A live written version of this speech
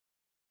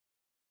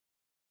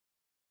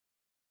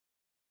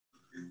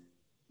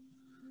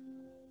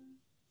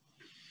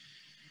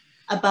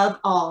above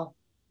all.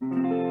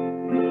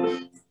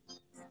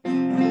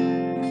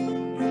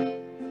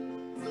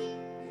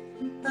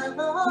 Above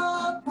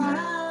all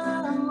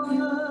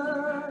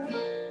power,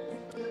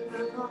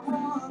 above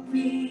all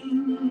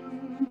things,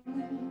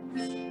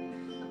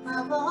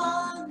 above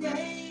all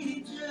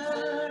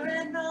nature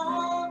and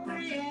all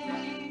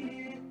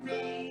created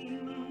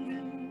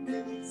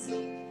things,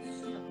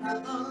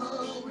 above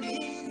all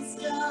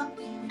wisdom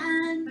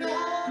and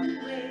all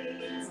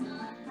ways of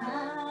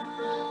man.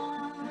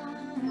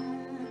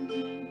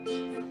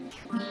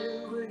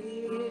 You were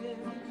here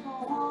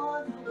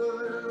before the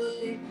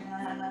world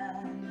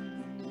began.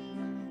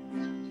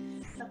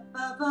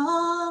 Above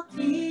all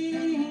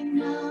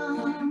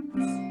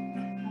kingdoms,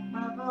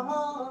 above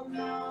all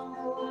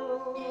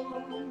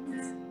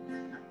thrones,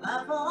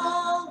 above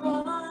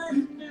all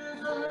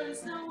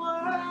wonders the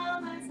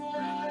world has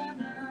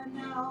ever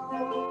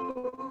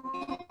known,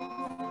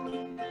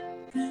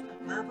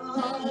 above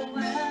all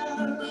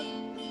wealth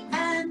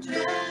and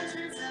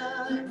treasures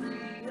of the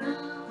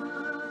earth,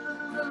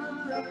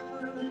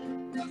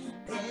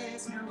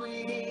 there's no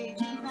way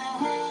to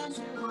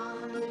measure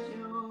what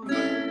you're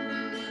worth.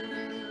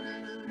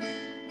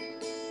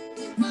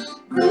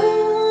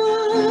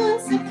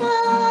 Crucified,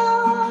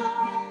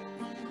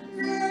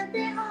 live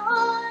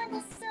behind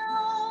the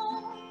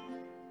stone.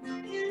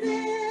 You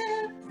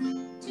live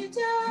to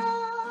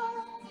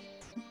die,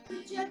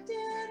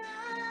 rejected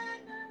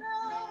and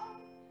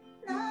alone,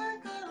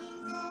 like a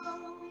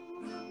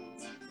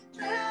rose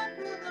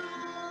trampled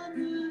on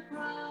the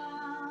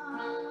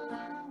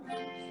ground.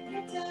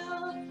 It's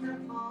out the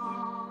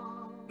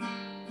fall.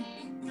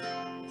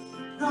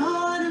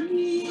 Thought of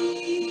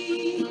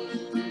me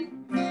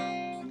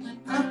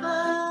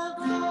above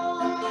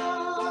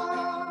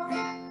all,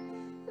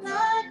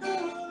 like a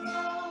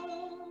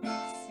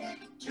rose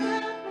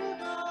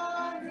trampled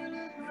on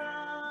the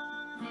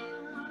ground.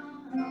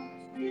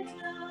 It's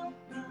out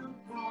the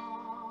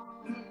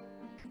fall.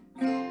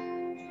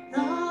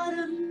 Thought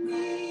of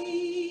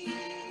me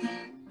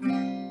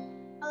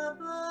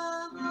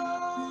above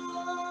all.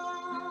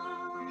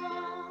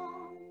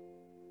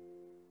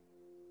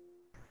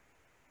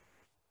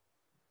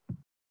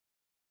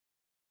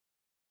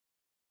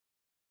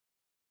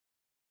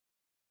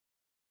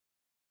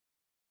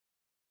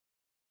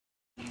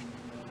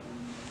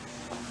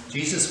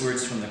 Jesus'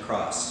 words from the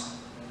cross,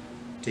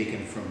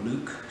 taken from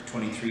Luke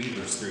 23,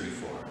 verse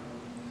 34.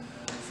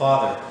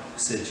 Father,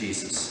 said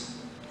Jesus,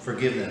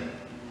 forgive them,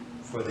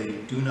 for they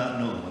do not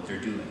know what they're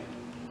doing.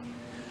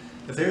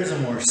 If there is a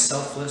more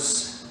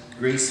selfless,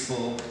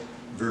 graceful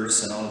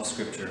verse in all of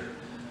Scripture,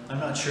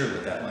 I'm not sure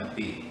what that might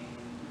be.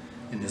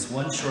 In this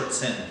one short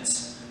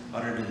sentence,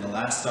 uttered in the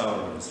last hour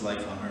of his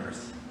life on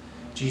earth,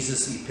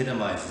 Jesus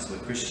epitomizes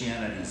what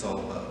Christianity is all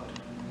about.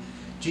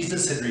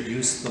 Jesus had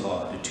reduced the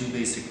law to two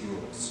basic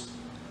rules: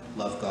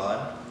 love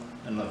God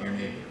and love your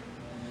neighbor.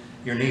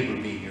 Your neighbor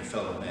being your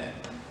fellow man.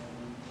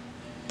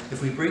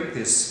 If we break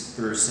this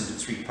verse into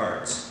three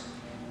parts,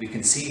 we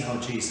can see how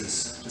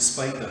Jesus,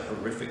 despite the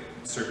horrific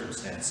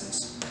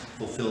circumstances,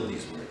 fulfilled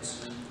these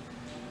words.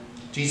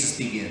 Jesus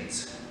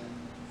begins,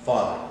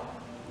 Father.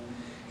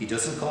 He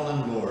doesn't call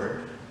him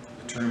Lord,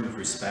 a term of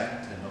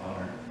respect and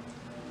honor.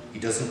 He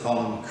doesn't call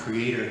him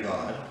Creator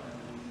God,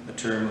 a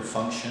term of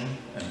function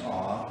and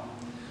awe.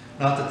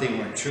 Not that they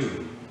weren't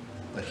true,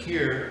 but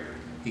here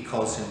he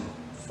calls him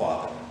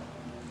Father,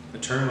 a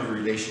term of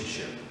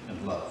relationship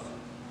and love,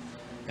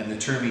 and the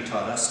term he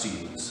taught us to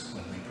use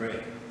when we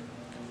pray,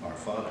 Our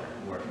Father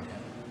who art in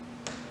heaven.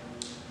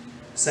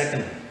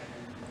 Secondly,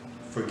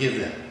 forgive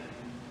them.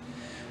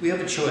 We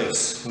have a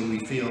choice when we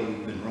feel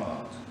we've been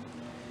wronged.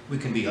 We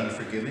can be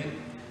unforgiving,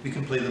 we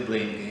can play the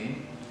blame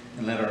game,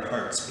 and let our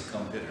hearts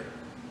become bitter.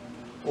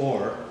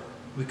 Or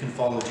we can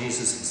follow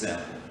Jesus'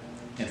 example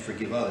and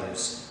forgive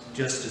others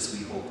just as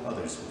we hope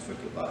others will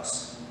forgive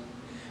us.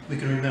 We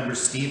can remember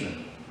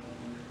Stephen,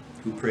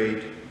 who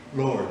prayed,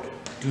 Lord,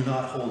 do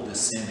not hold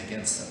this sin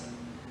against them,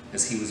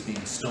 as he was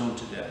being stoned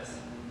to death.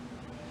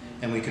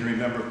 And we can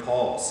remember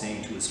Paul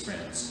saying to his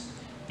friends,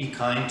 be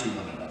kind to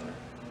one another,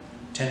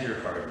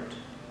 tender-hearted,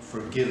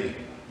 forgiving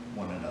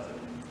one another,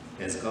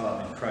 as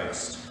God in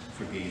Christ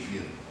forgave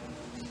you.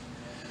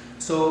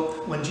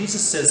 So when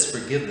Jesus says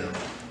forgive them,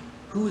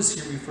 who is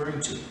he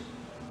referring to?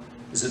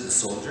 Is it the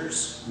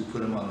soldiers who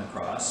put him on the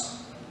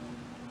cross?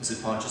 Is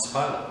it Pontius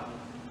Pilate,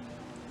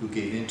 who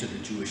gave in to the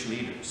Jewish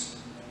leaders?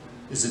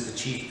 Is it the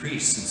chief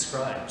priests and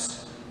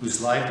scribes,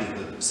 whose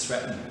livelihood was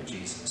threatened by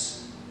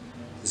Jesus?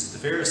 Is it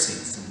the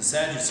Pharisees and the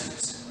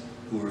Sadducees,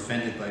 who were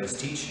offended by his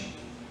teaching?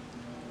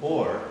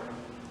 Or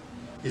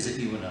is it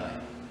you and I?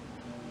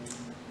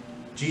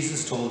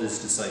 Jesus told his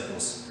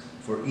disciples,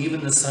 for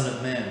even the Son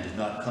of Man did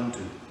not come to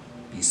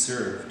be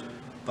served,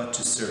 but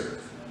to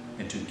serve,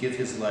 and to give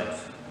his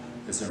life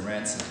as a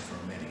ransom for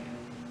many.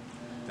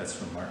 That's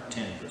from Mark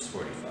 10, verse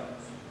 45.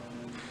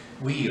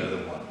 We are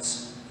the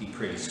ones he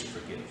prays to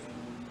forgive.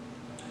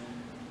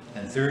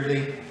 And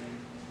thirdly,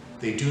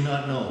 they do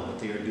not know what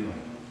they are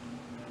doing.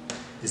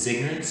 Is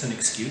ignorance an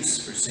excuse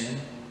for sin?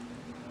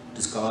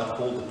 Does God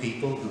hold the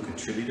people who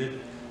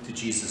contributed to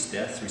Jesus'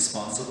 death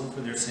responsible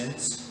for their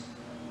sins?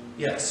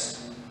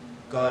 Yes,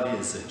 God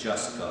is a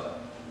just God.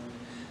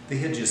 They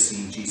had just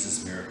seen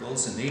Jesus'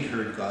 miracles and they'd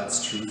heard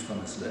God's truth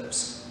from his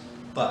lips,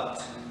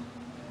 but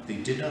they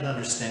did not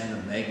understand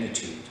the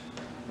magnitude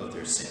of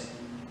their sin.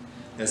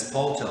 As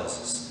Paul tells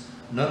us,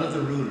 none of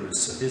the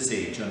rulers of his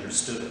age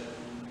understood it,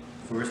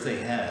 for if they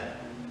had,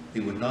 they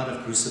would not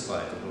have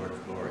crucified the Lord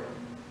of glory.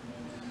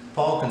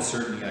 Paul can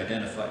certainly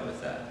identify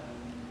with that.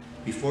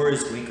 Before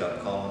his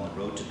wake-up call on the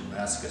road to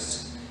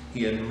Damascus,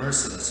 he had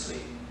mercilessly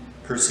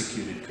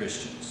persecuted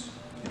Christians.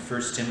 In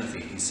 1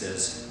 Timothy, he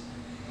says,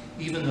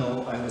 "Even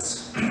though I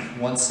was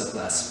once a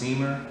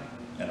blasphemer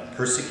and a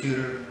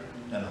persecutor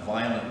and a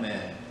violent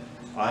man,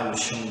 I was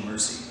shown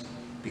mercy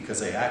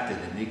because I acted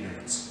in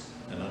ignorance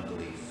and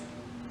unbelief."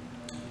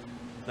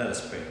 Let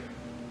us pray.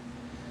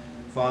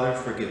 Father,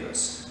 forgive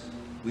us.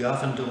 We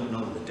often don't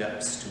know the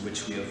depths to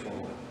which we have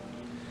fallen.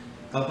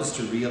 Help us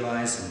to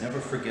realize and never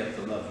forget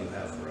the love you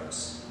have for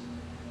us.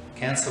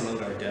 Cancel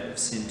out our debt of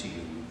sin to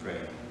you, we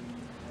pray,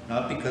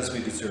 not because we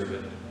deserve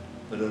it,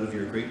 but out of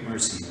your great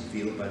mercy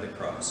revealed by the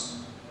cross.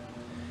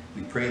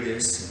 We pray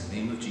this in the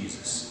name of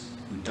Jesus,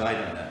 who died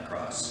on that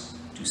cross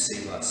to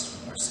save us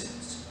from our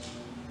sins.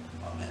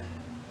 Amen.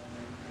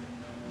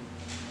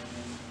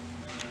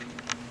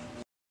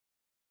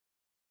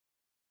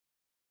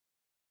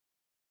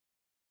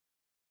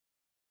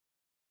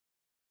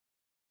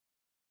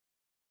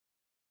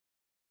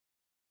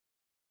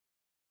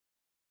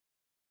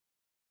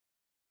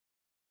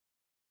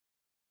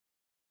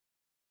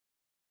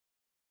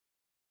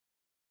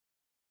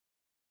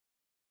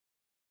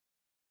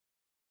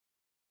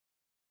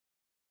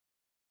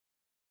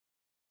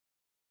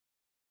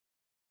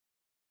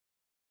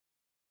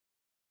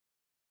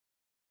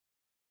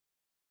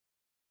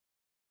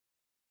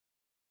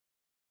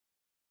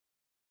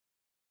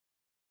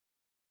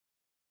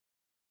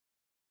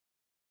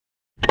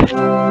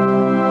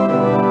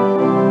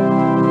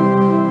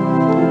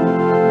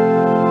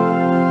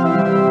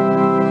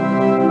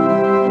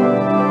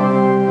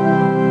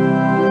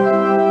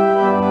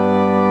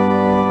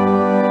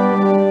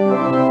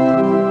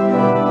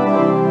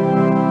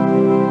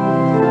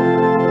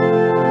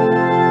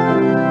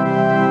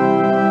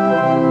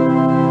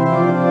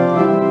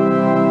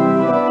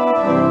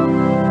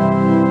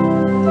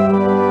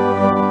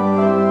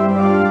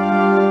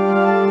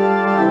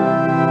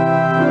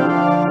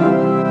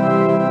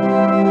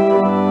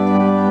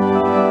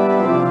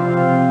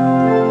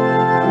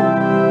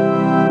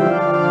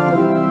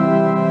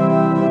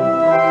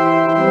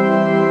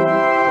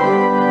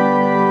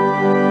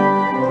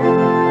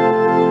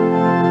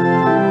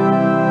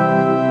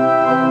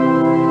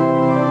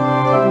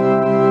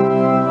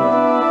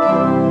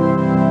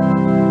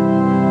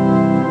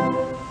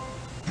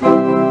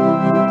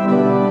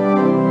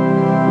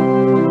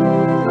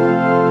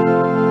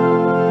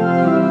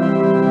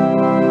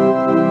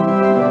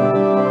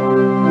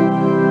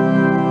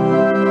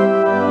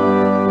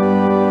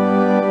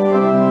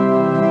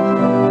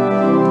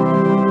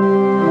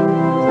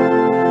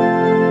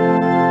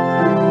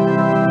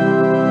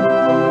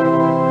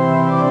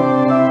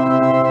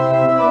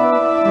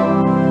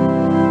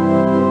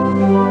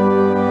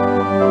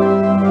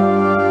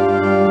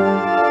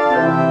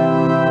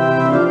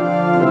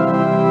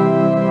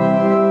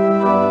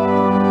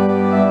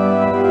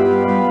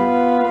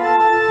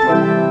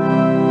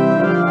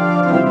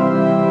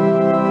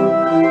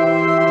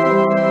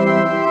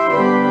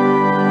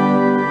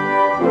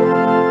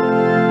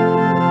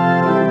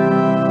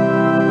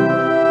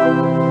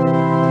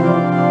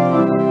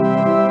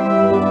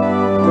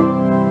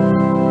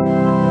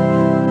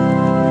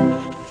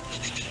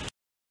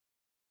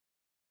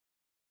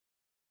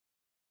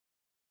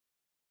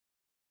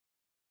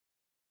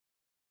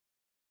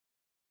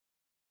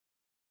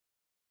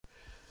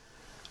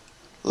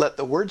 Let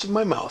the words of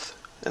my mouth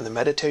and the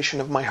meditation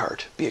of my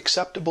heart be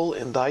acceptable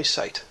in thy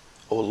sight,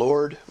 O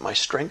Lord, my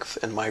strength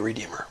and my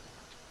Redeemer.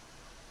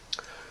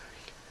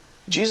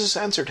 Jesus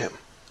answered him,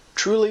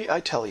 "Truly I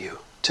tell you,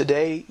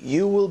 today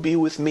you will be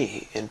with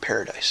me in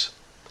paradise."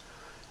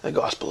 The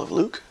Gospel of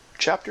Luke,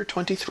 chapter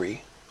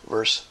 23,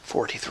 verse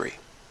 43.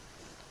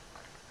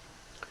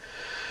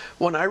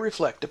 When I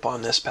reflect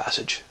upon this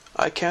passage,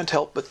 I can't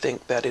help but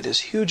think that it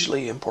is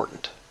hugely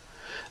important,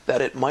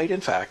 that it might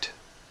in fact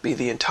be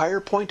the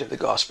entire point of the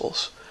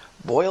Gospels,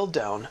 boiled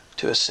down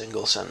to a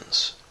single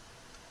sentence.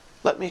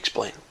 Let me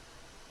explain.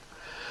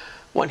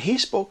 When he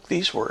spoke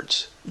these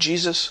words,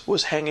 Jesus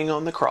was hanging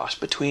on the cross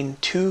between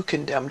two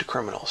condemned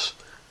criminals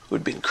who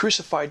had been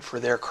crucified for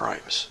their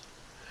crimes.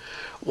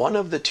 One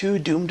of the two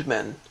doomed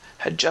men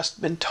had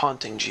just been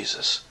taunting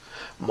Jesus,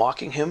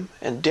 mocking him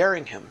and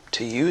daring him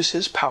to use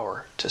his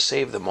power to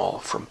save them all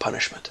from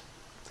punishment.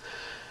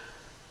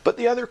 But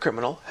the other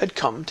criminal had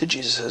come to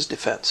Jesus'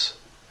 defense,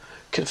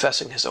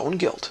 confessing his own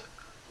guilt,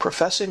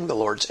 professing the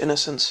Lord's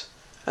innocence,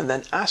 and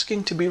then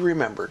asking to be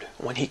remembered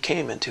when he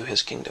came into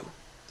his kingdom.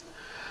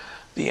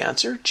 The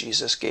answer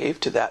Jesus gave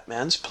to that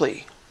man's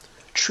plea,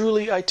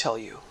 "Truly I tell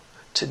you,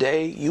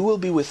 today you will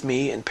be with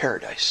me in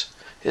paradise,"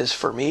 is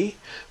for me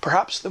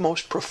perhaps the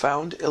most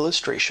profound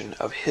illustration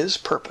of his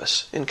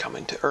purpose in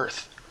coming to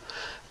earth,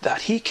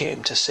 that he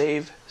came to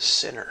save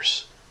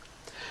sinners.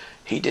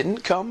 He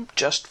didn't come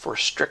just for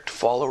strict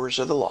followers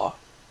of the law,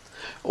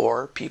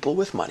 or people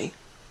with money,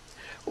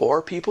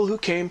 or people who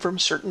came from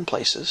certain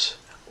places,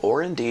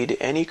 or indeed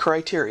any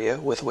criteria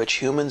with which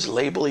humans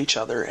label each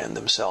other and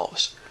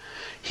themselves.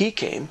 He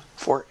came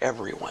for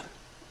everyone.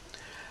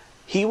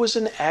 He was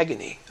in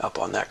agony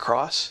upon that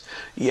cross,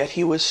 yet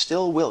he was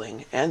still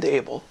willing and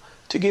able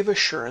to give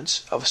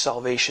assurance of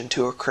salvation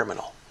to a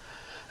criminal,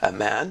 a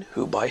man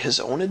who by his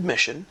own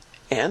admission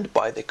and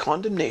by the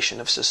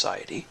condemnation of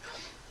society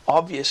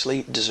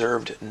obviously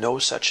deserved no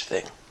such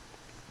thing.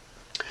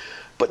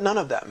 But none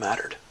of that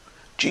mattered.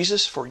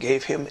 Jesus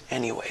forgave him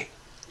anyway,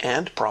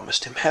 and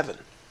promised him heaven.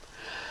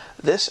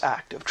 This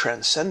act of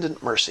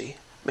transcendent mercy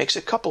makes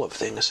a couple of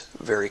things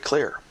very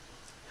clear.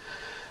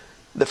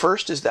 The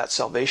first is that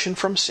salvation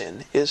from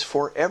sin is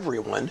for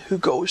everyone who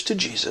goes to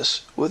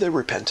Jesus with a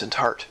repentant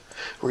heart,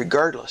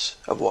 regardless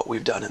of what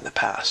we've done in the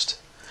past.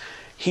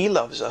 He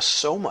loves us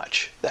so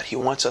much that he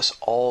wants us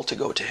all to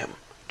go to him,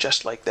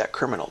 just like that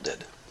criminal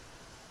did.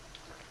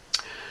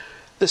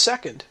 The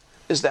second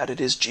is that it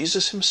is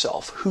Jesus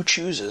himself who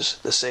chooses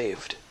the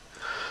saved.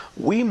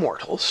 We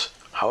mortals,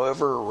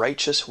 however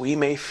righteous we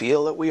may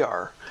feel that we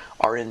are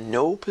in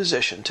no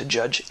position to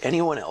judge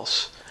anyone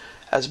else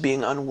as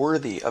being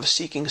unworthy of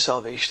seeking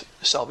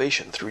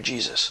salvation through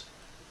Jesus.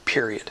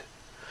 Period.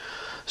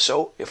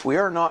 So, if we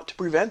are not to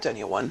prevent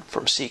anyone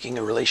from seeking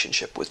a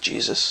relationship with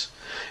Jesus,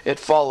 it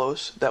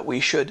follows that we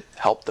should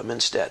help them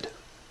instead.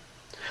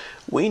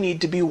 We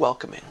need to be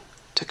welcoming,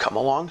 to come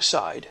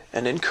alongside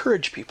and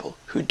encourage people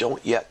who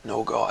don't yet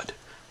know God,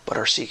 but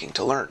are seeking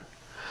to learn,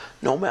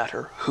 no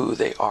matter who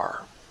they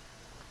are.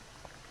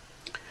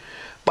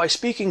 By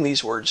speaking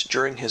these words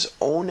during his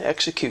own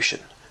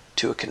execution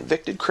to a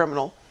convicted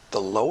criminal,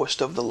 the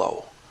lowest of the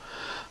low,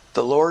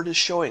 the Lord is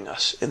showing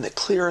us in the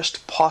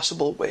clearest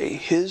possible way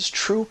his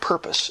true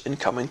purpose in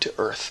coming to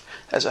earth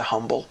as a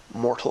humble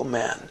mortal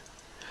man.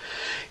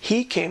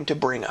 He came to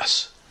bring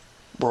us,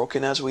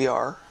 broken as we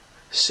are,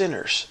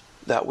 sinners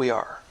that we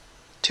are,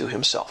 to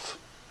himself.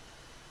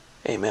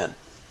 Amen.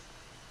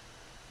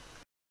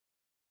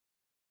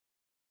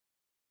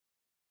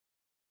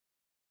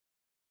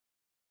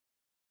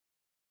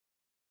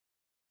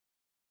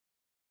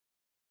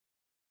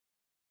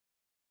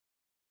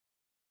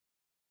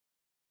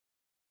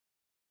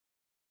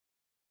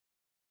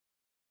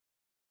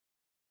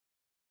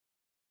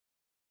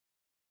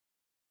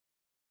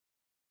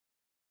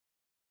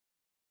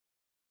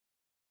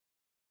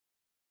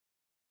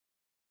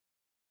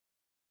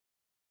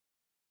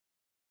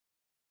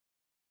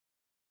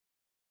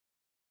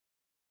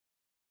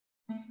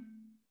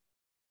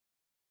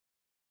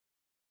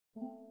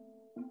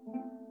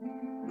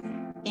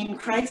 In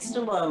Christ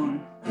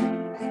alone.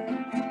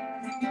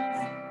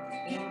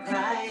 In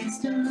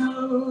Christ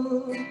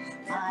alone,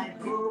 my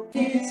hope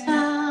is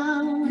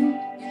found.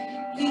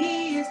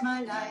 He is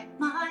my life,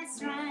 my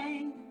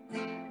strength,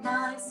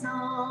 my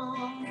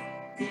song.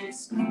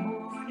 This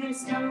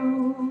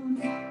cornerstone,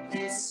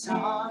 this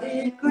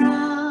solid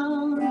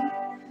ground,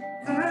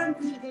 firm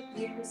through the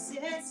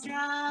fiercest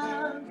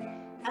drought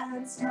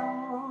and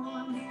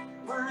storm.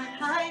 What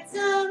heights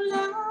of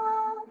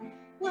love,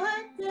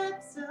 what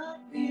depths of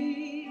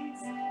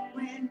peace,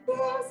 when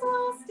fears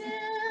are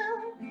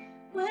still,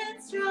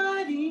 when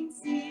striving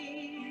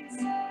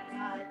cease,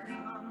 my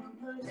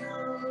comfort,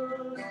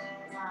 Lord,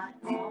 my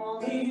all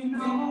in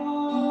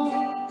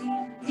all.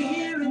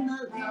 Here in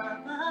the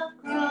love of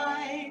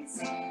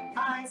Christ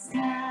I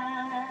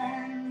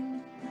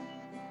stand.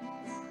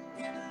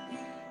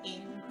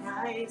 In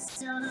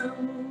Christ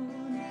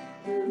alone,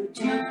 who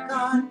took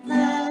on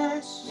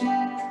flesh,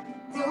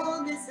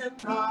 fullness of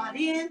God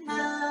in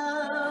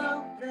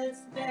helpless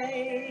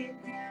faith,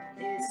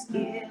 this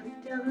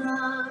gift of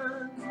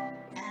love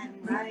and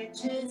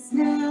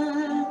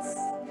righteousness,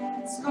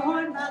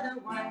 scorned by the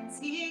ones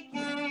he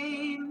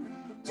came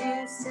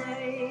to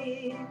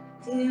save,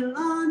 till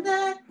on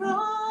that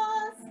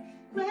cross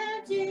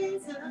where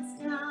Jesus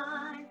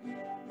died,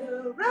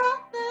 the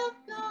wrath of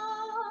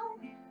God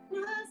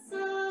was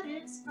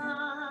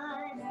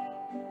satisfied.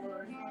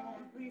 For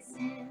every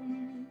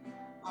sin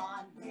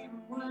on him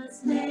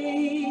was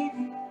laid.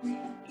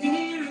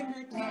 Here in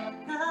the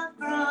death of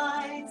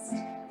Christ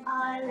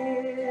I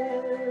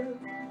live.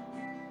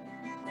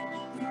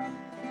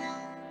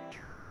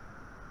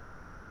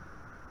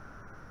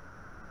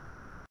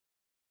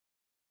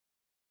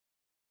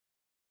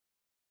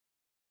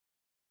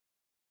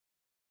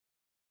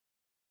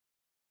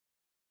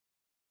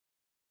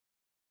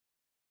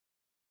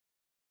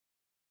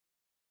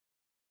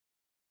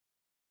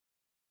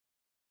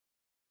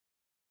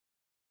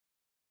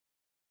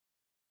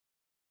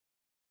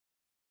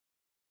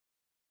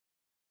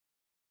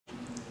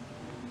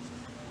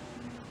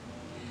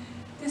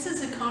 This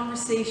is a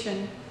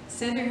conversation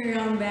centered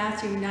around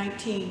Matthew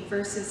 19,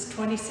 verses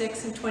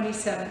 26 and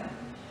 27.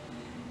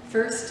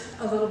 First,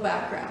 a little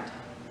background.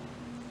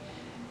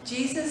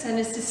 Jesus and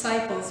his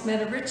disciples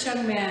met a rich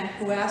young man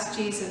who asked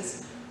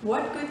Jesus,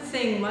 "What good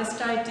thing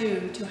must I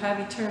do to have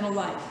eternal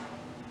life?"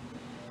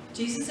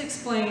 Jesus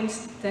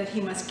explains that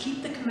he must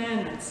keep the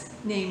commandments,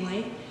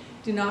 namely,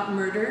 do not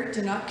murder,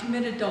 do not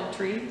commit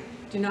adultery,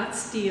 do not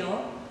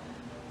steal,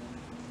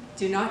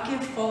 do not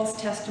give false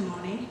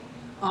testimony,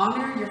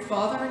 honor your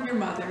father and your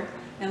mother,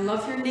 and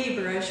love your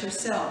neighbor as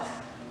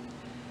yourself.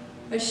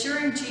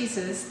 Assuring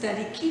Jesus that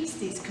he keeps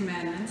these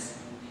commandments,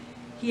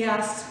 he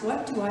asks,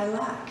 "What do I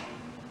lack?"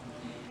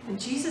 And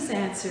Jesus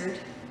answered,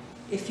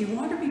 "If you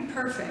want to be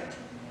perfect,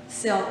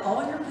 sell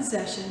all your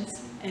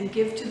possessions and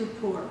give to the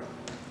poor,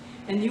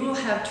 and you will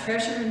have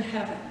treasure in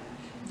heaven.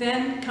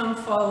 Then come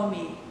follow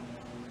me."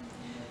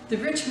 The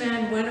rich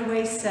man went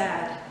away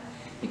sad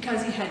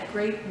because he had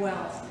great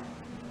wealth.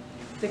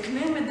 The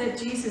commandment that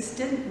Jesus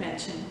didn't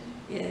mention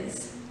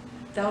is,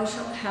 "Thou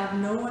shalt have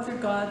no other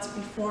gods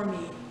before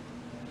me."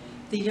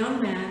 The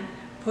young man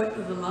put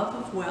the love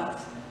of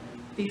wealth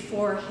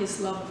before his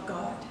love of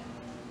God.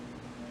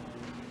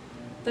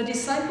 The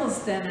disciples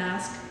then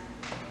ask,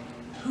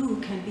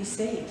 "Who can be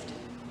saved?"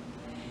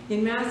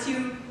 In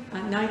Matthew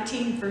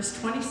 19, verse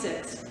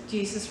 26,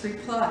 Jesus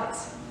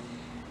replies,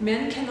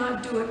 "Men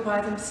cannot do it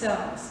by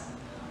themselves.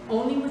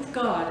 Only with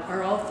God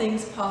are all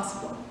things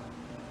possible."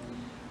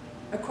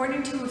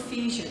 According to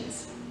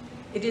Ephesians,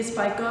 it is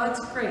by God's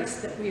grace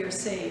that we are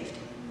saved.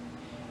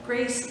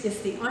 Grace is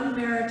the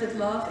unmerited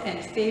love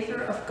and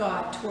favor of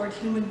God toward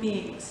human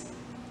beings.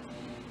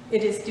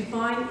 It is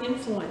divine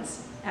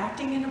influence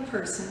acting in a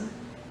person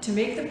to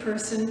make the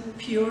person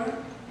pure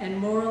and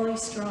morally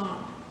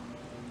strong.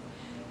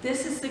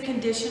 This is the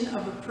condition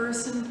of a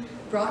person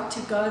brought to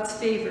God's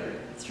favor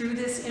through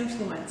this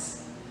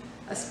influence,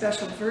 a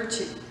special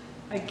virtue,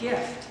 a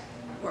gift,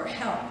 or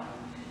help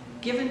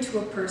given to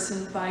a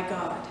person by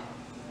God.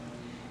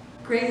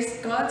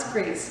 God's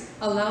grace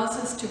allows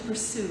us to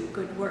pursue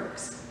good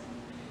works.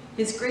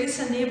 His grace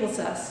enables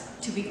us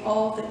to be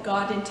all that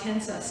God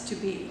intends us to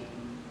be.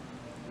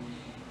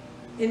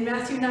 In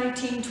Matthew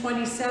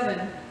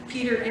 19:27,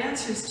 Peter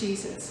answers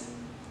Jesus,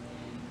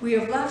 "We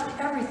have left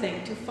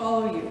everything to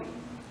follow you.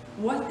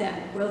 What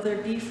then will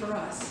there be for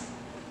us?"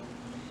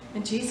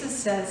 And Jesus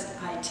says,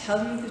 "I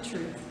tell you the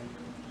truth.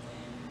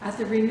 At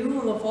the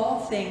renewal of all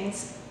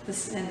things,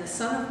 and the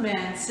Son of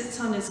Man sits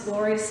on his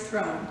glorious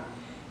throne,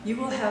 you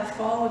who have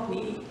followed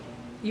me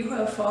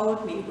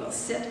will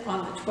sit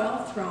on the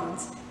 12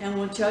 thrones and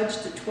will judge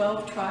the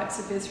 12 tribes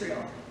of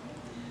Israel.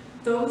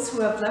 Those who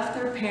have left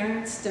their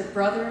parents, their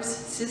brothers,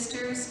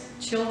 sisters,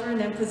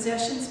 children, and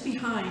possessions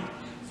behind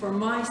for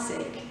my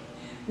sake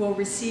will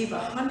receive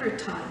 100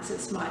 times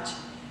as much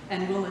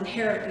and will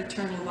inherit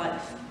eternal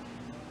life."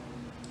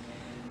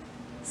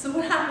 So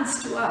what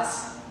happens to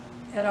us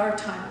at our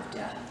time of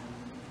death?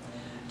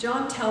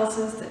 John tells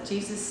us that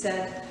Jesus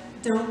said,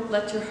 "Don't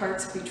let your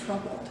hearts be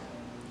troubled.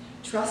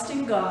 Trust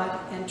in God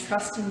and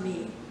trust in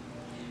me.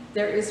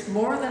 There is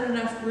more than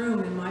enough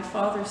room in my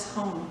Father's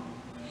home.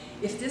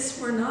 If this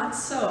were not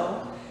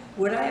so,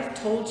 would I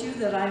have told you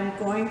that I am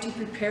going to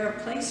prepare a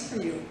place for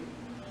you?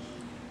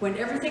 When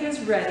everything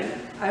is ready,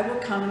 I will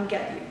come and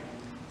get you,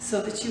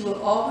 so that you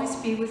will always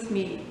be with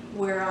me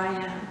where I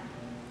am."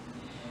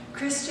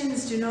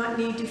 Christians do not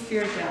need to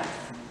fear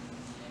death,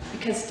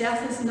 because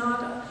death is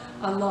not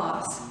a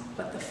loss,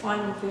 but the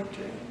final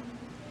victory.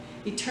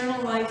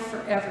 Eternal life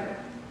forever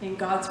in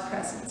God's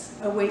presence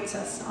awaits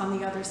us on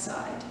the other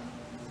side.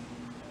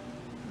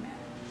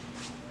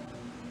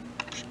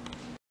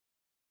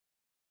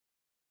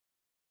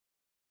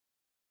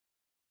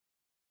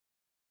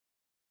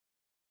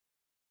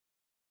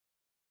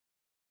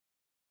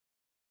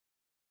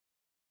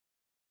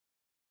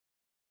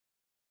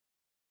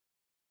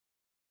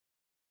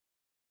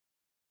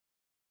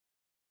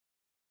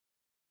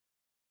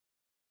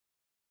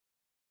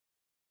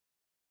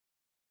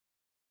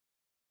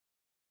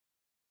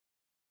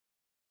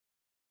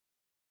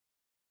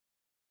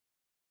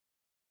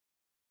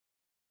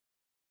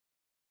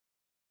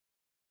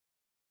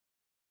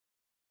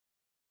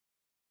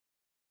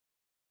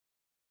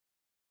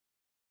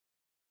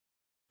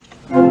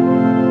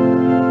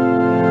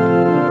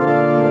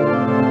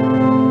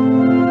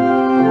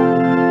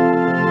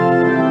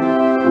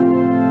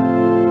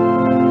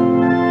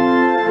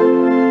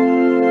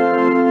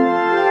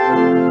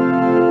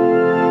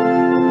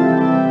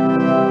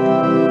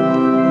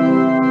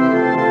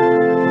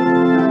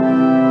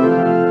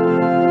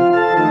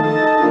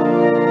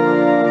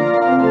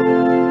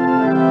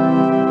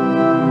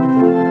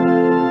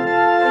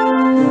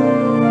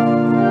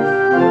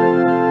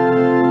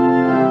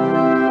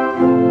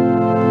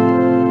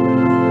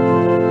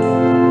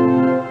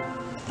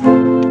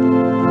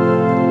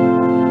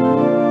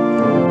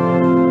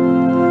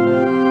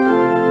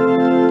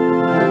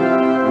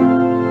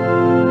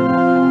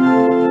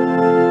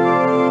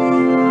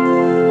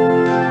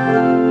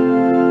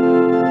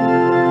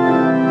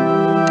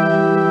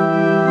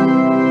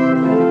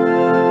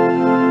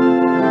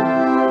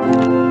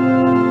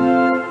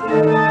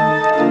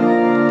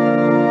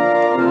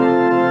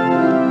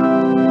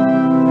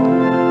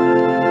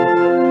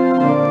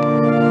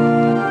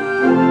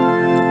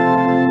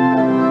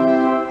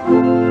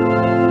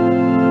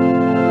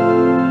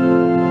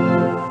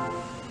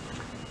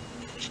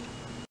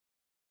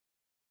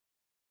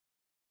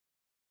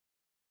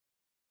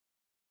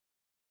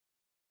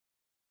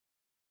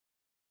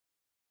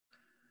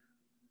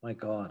 my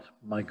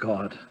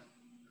God,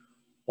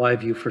 why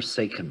have you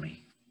forsaken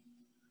me?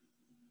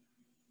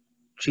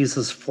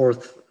 Jesus'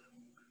 fourth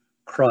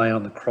cry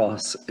on the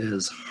cross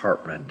is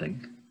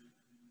heartrending.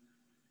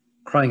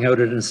 Crying out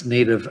in his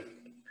native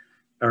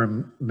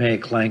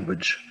Aramaic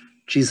language,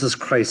 Jesus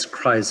Christ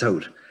cries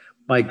out,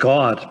 my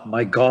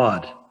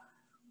God,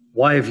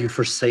 why have you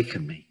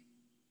forsaken me?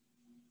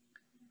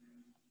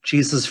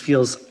 Jesus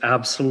feels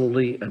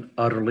absolutely and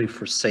utterly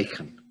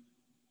forsaken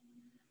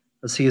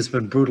as he has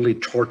been brutally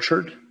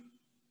tortured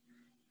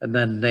and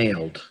then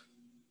nailed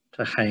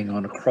to hang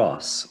on a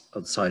cross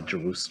outside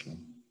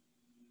Jerusalem.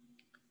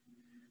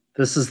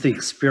 This is the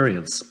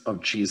experience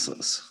of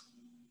Jesus.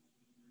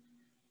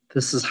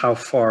 This is how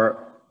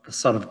far the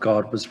Son of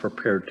God was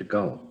prepared to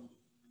go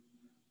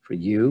for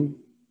you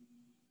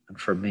and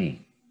for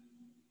me.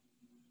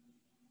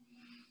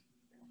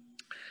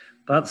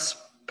 That's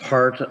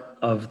part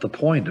of the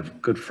point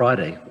of Good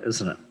Friday,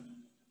 isn't it?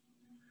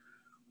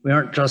 We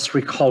aren't just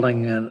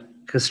recalling an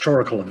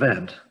historical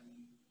event,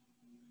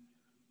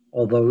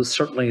 although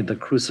certainly the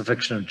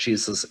crucifixion of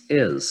Jesus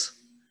is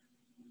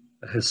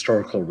a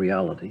historical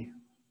reality.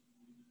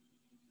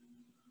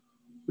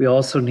 We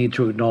also need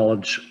to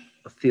acknowledge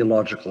a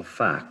theological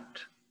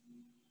fact.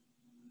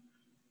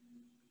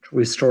 To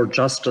restore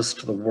justice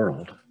to the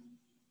world,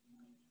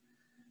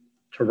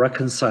 to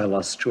reconcile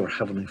us to our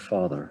Heavenly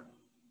Father,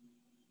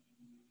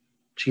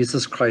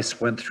 Jesus Christ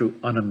went through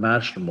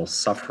unimaginable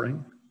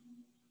suffering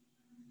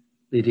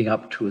leading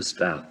up to his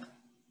death.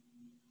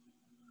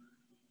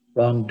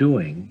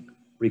 Wrongdoing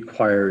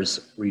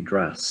requires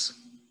redress.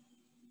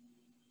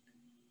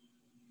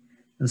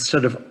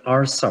 Instead of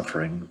our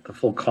suffering the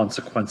full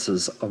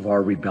consequences of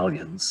our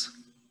rebellions,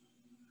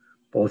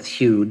 both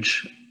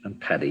huge and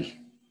petty,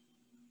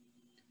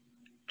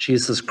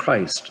 Jesus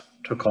Christ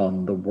took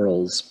on the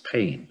world's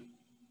pain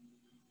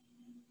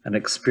and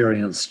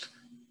experienced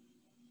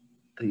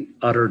the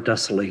utter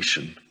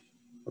desolation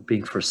of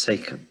being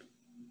forsaken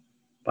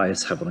by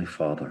his Heavenly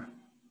Father.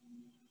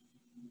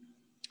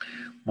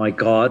 My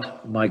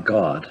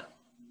God,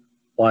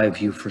 why have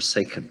you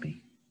forsaken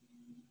me?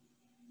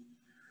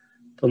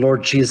 The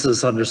Lord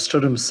Jesus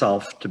understood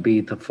himself to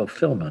be the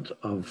fulfillment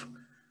of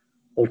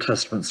Old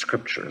Testament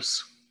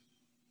scriptures.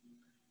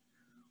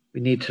 We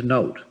need to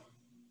note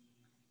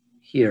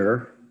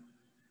here,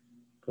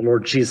 the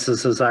Lord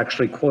Jesus is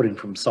actually quoting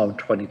from Psalm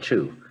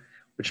 22,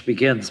 which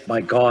begins,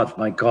 my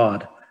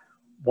God,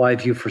 why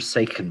have you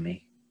forsaken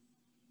me?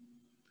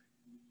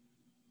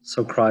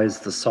 So cries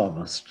the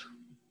psalmist,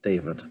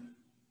 David.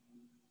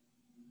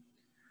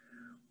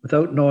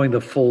 Without knowing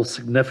the full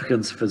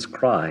significance of his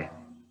cry,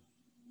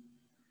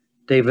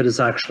 David is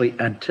actually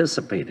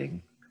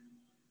anticipating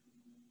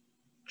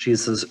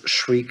Jesus'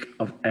 shriek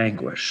of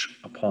anguish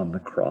upon the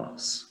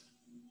cross.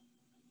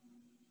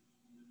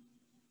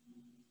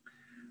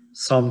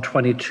 Psalm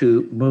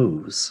 22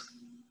 moves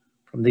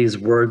from these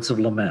words of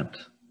lament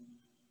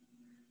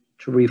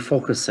to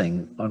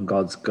refocusing on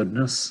God's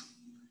goodness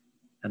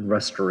and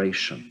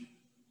restoration.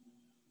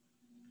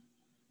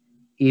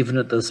 Even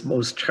at this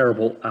most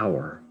terrible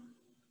hour,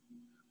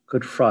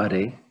 Good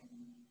Friday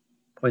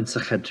points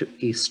ahead to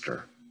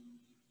Easter.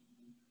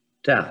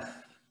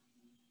 Death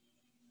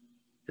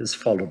is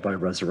followed by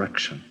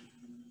resurrection.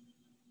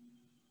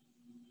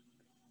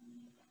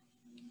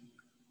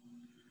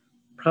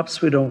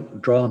 Perhaps we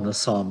don't draw on the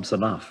Psalms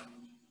enough,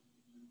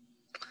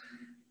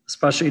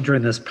 especially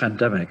during this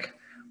pandemic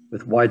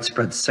with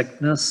widespread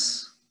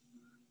sickness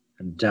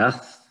and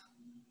death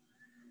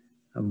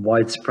and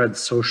widespread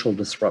social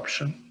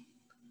disruption.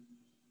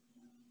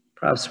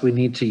 Perhaps we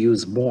need to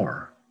use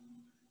more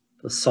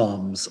the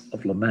Psalms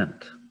of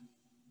lament.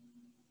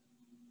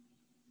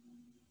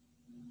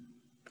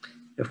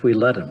 If we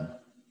let him,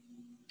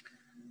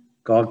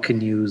 God can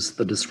use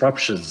the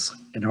disruptions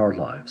in our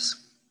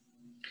lives,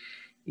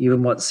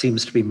 even what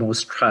seems to be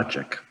most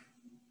tragic,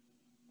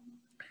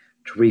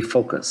 to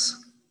refocus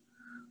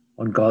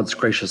on God's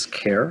gracious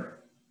care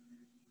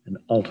and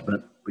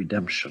ultimate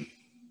redemption.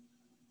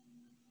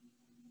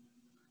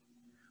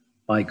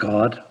 My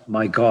God,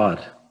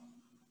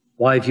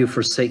 why have you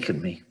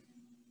forsaken me?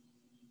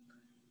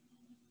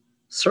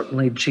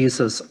 Certainly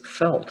Jesus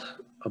felt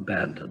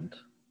abandoned,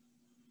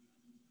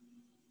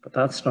 but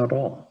that's not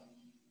all.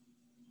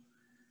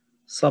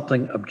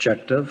 Something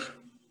objective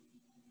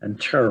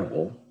and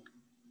terrible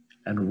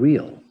and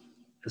real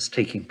is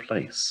taking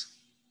place.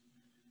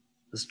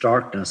 This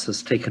darkness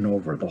has taken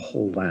over the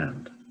whole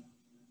land.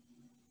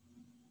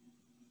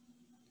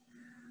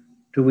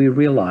 Do we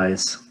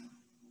realize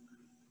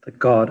that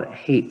God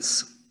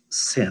hates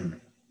sin?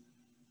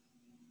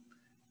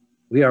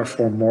 We are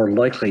far more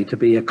likely to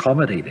be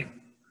accommodating,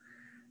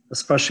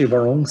 especially of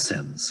our own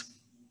sins.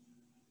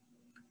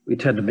 We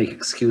tend to make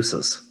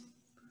excuses.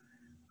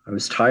 I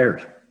was tired,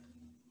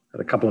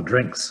 had a couple of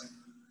drinks.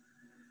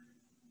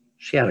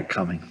 She had it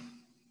coming.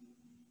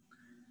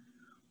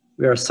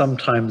 We are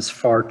sometimes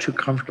far too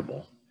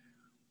comfortable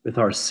with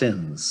our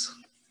sins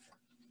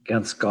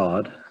against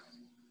God,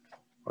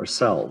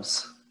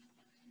 ourselves,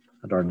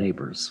 and our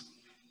neighbors.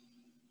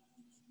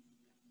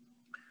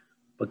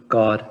 but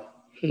God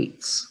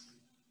hates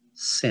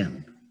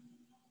sin.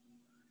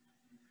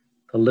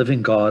 The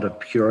living God of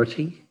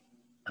purity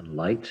and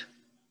light,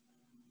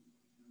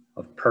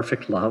 of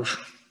perfect love,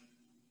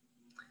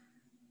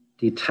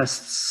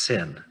 detests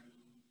sin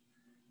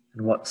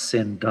and what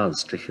sin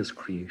does to his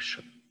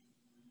creation.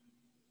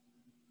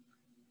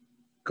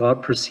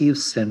 God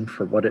perceives sin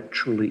for what it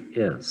truly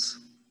is: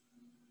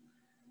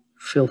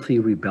 filthy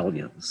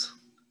rebellions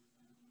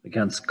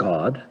against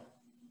God,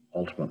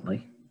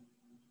 ultimately,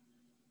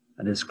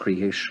 and his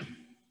creation.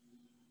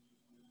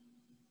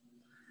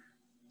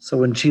 So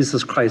when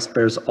Jesus Christ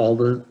bears all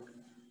the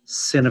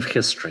sin of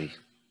history,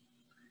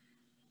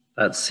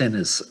 that sin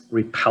is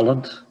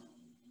repellent,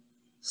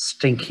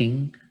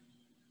 stinking,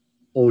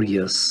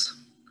 odious,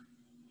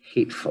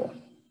 hateful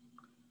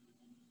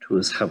to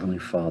his heavenly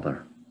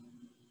Father.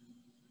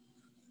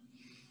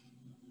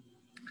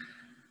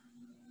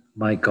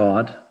 My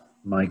God,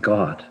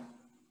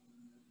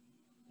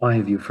 why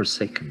have you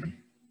forsaken me?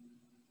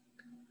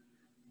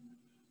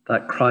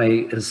 That cry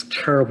is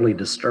terribly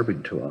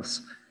disturbing to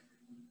us,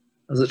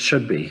 as it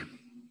should be.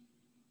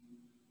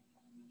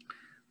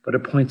 But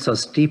it points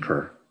us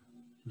deeper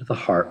into the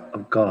heart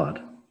of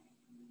God,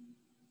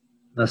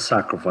 the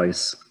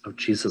sacrifice of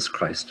Jesus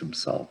Christ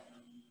himself.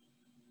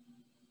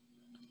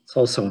 It's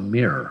also a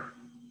mirror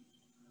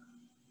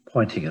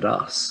pointing at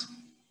us.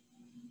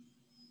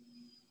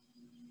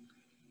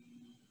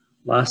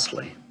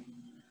 Lastly,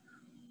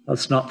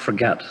 let's not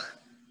forget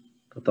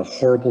that the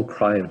horrible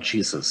cry of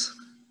Jesus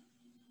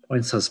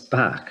points us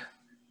back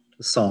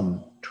to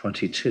Psalm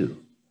 22,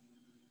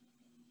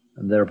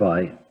 and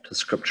thereby to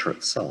Scripture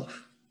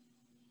itself.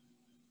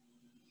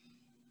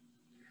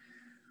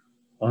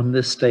 On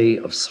this day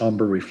of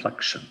somber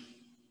reflection,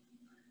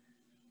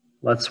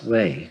 let's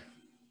weigh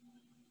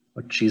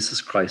what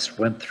Jesus Christ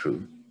went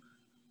through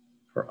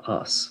for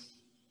us.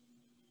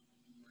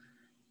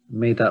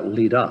 May that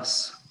lead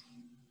us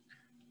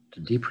to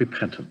deep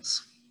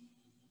repentance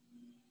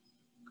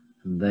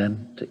and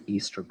then to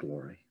Easter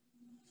glory.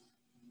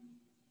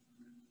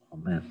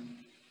 Amen.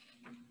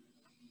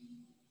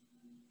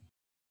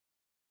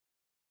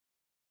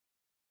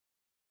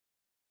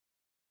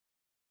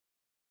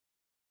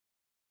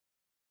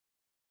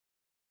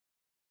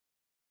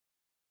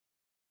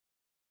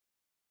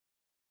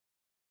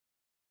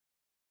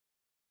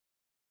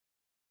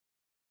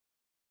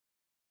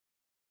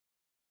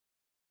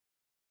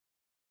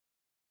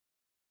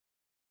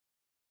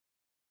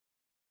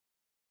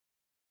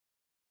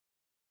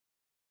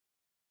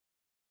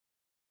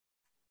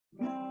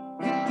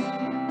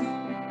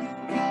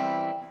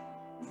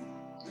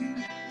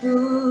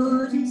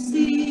 Oh, to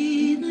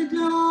see the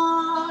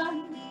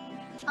dawn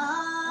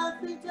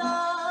of the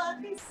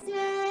darkest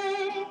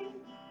day,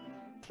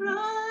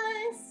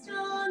 Christ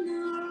on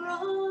the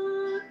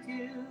road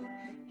to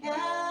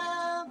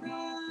Calvary,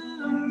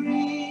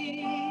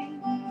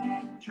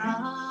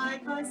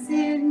 tried by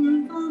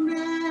sinful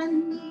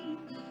men,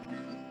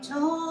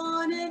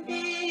 torn and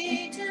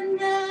beaten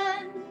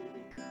then,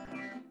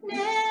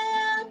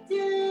 nailed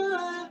to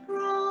a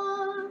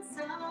cross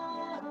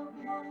of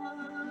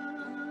wood.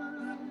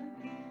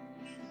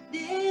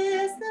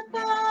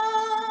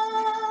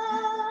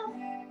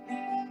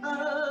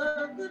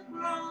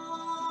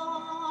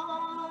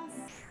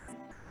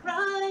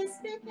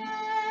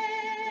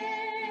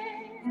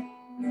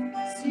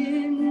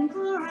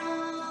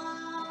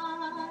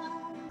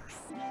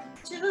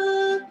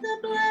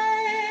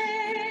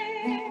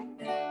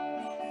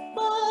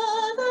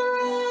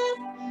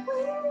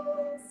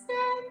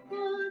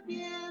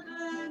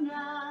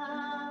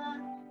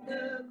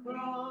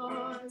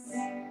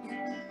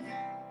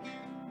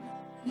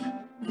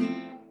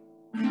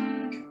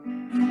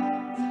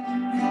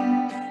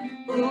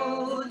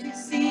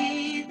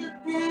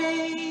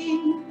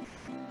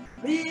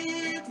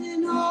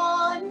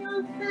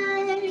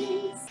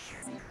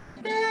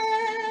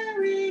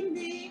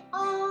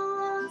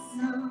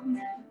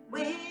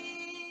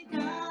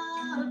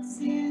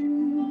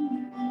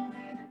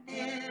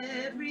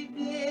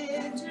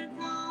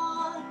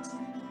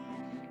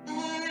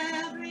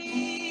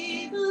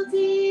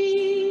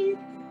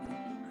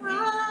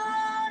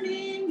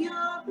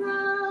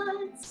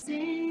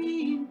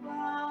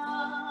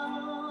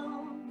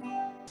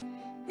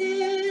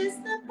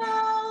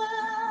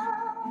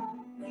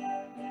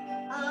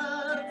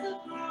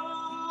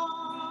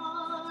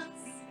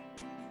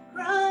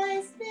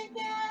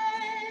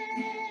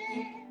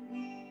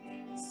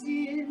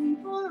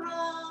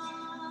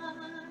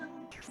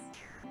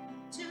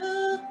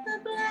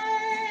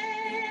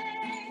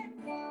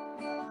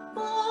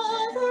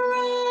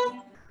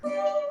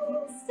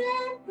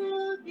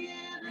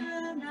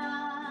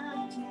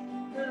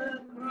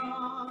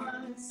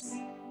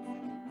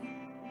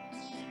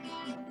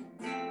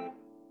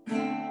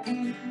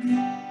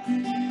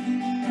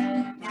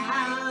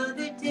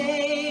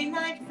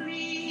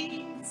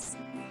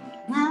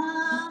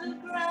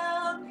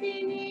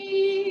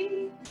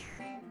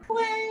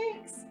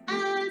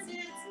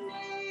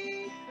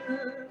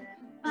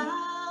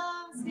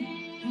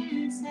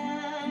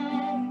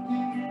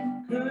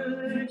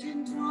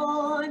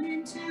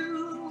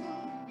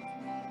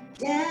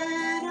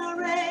 dead are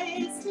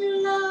raised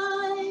to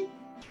life,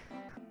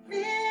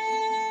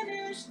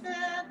 finish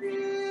the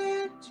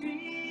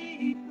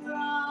victory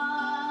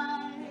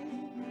cry.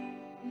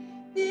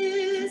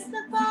 Is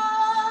the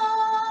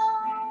power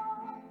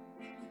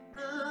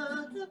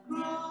of the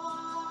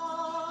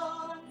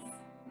cross,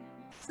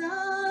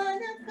 Son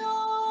of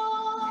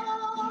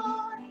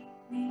God,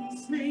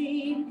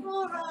 slain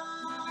for us.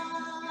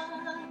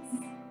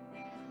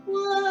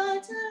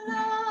 What a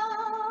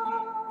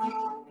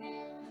love,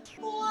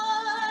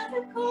 what a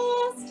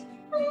cost,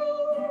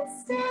 oh,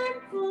 stand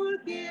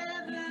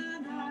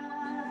forgiven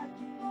at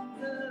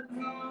the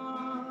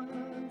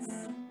cross.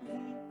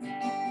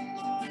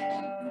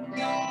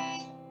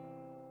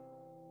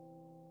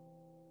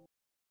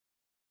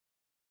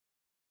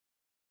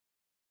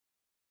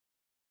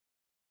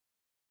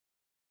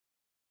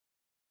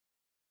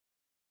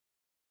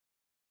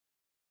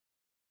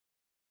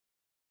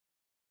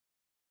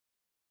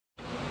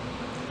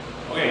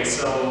 Okay,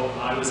 so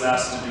I was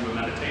asked to do a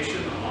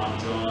meditation on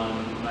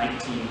John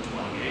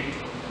 19:28,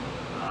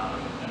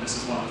 and this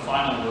is one of the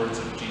final words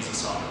of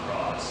Jesus on the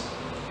cross.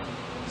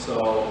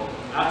 So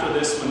after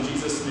this, when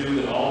Jesus knew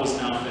that all was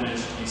now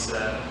finished, he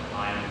said,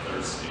 "I am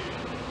thirsty."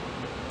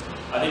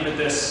 I think that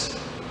this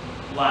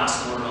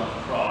last word on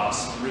the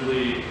cross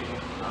really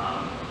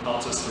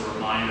helps us to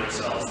remind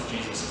ourselves that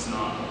Jesus is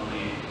not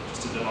only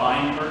just a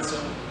divine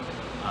person,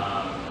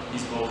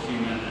 he's both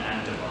human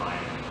and divine.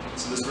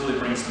 So this really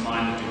brings to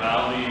mind the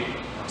duality,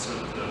 or sort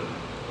of the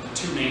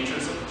two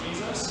natures of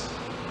Jesus.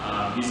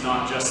 He's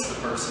not just the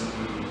person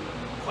who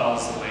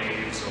quells the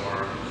waves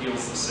or who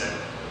heals the sick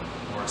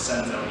or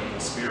sends out evil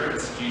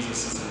spirits.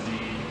 Jesus is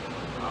indeed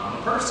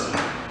a person.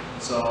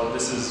 So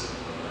this is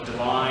a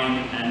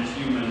divine and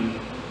human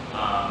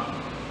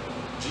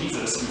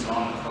Jesus who's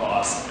on the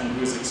cross and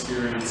who's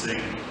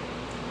experiencing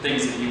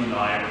things that you and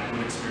I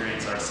would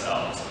experience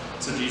ourselves.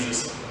 So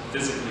Jesus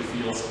physically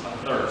feels a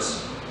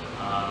thirst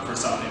for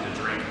something to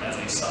drink as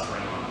he's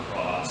suffering on the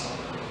cross.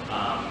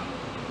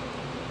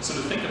 So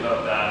to think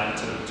about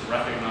that and to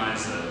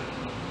recognize that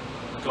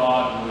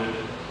God would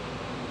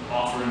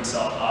offer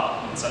himself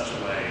up in such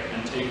a way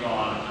and take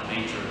on a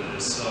nature that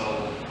is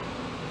so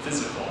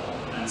physical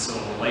and so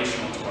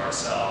relational to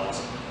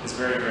ourselves is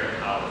very, very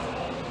powerful.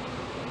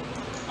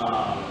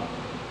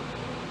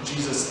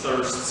 Jesus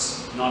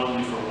thirsts not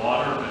only for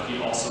water, but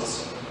he also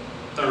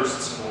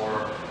thirsts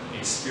for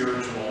a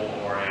spiritual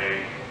or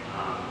a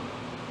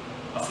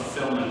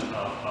fulfillment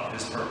of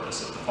his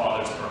purpose, of the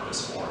Father's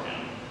purpose for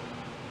him.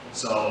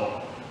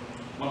 So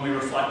when we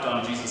reflect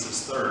on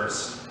Jesus'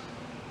 thirst,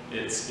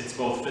 it's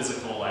both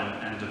physical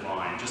and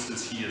divine, just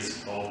as he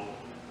is both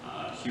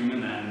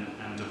human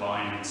and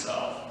divine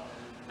himself.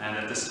 And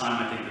at this time,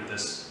 I think that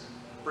this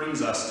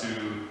brings us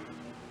to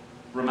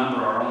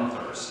remember our own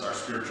thirst, our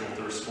spiritual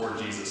thirst for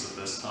Jesus at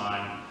this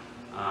time,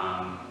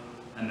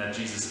 and that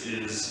Jesus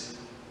is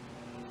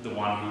the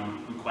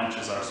one who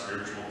quenches our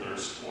spiritual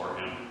thirst for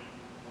him.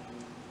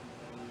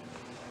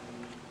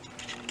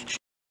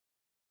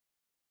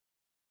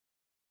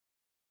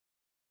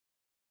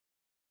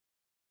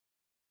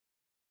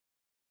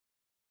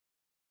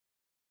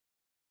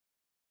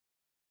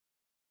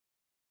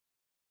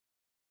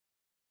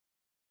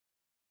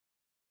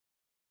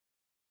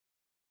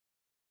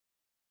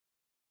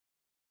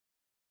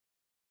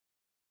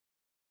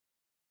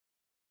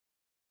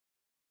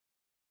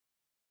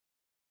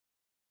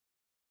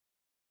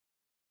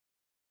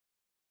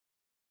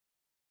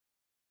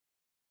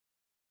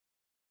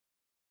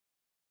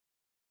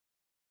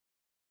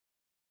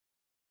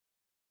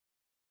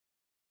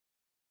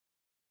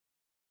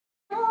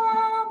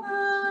 Lamb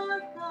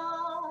of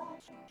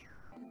God,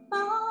 by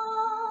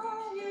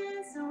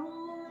his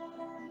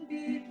own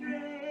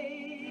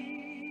betrayed,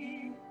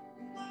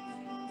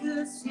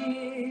 the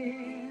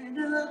sin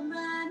of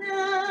man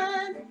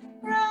and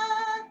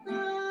wrath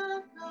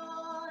of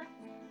God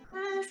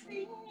has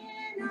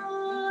been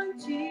on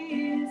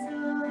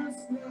Jesus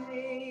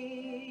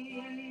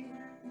laid.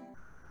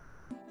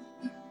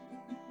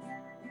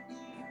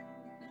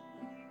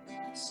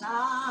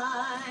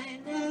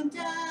 Silent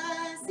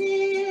as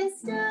he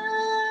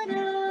stood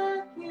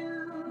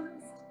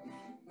accused,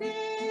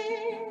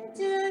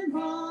 beaten,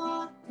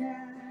 mocked,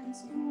 and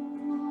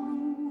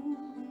scorned,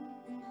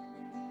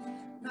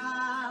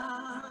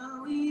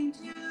 bowing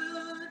to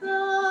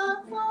the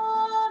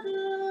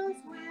Father's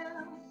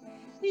will,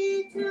 he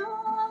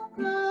took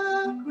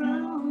the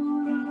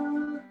crown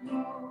of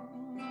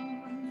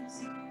thorns.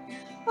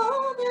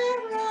 Oh, the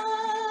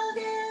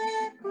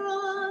rugged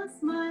cross,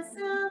 my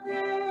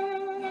salvation,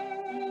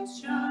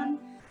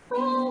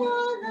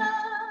 oh,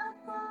 that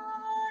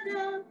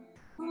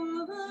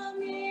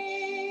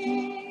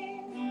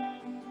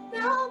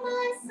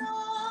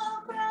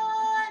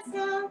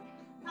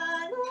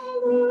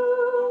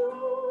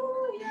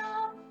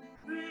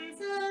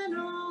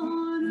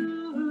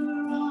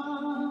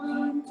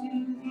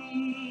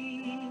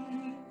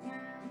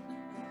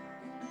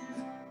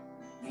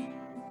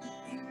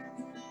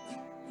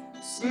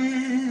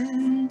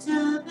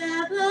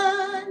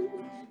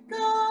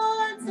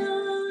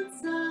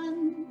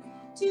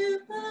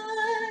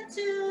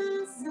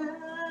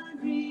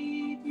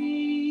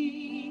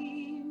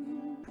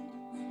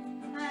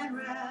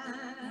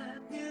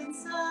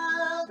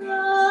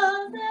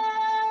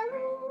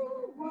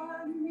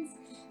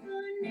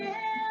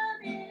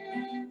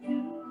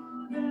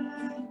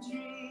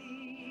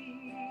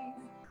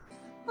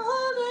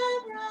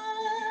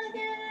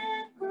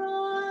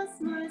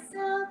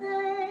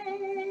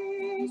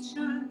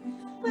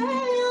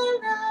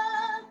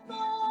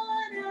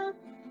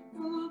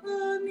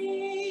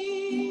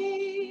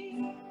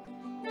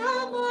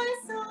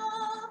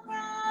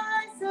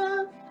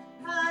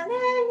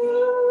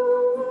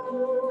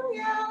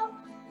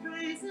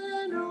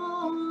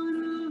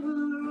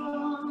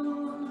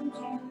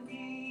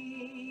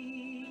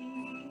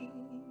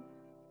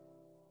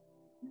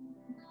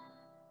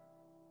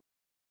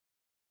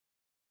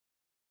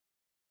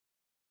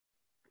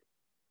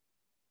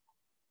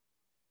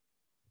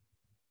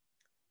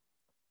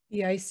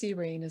The icy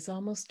rain is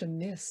almost a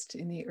mist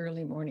in the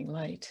early morning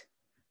light.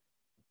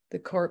 The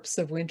corpse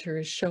of winter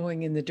is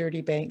showing in the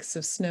dirty banks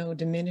of snow,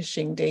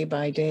 diminishing day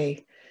by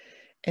day,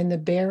 and the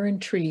barren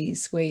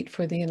trees wait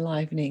for the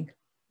enlivening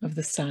of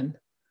the sun.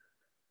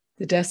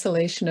 The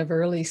desolation of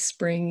early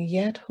spring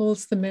yet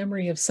holds the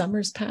memory of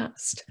summers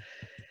past,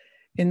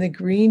 and the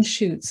green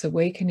shoots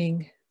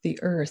awakening the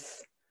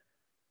earth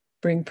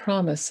bring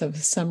promise of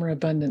summer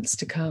abundance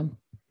to come.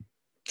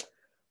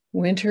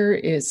 Winter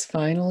is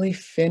finally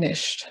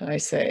finished, I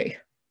say.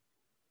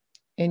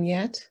 And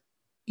yet,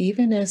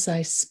 even as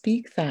I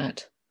speak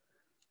that,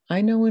 I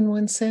know in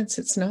one sense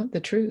it's not the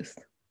truth.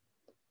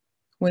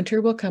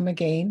 Winter will come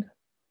again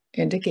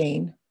and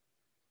again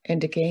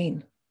and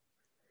again.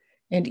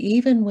 And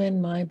even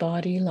when my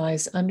body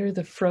lies under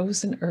the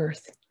frozen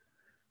earth,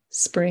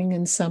 spring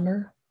and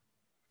summer,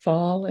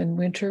 fall and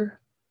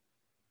winter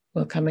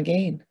will come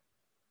again.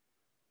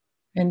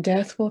 And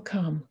death will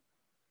come.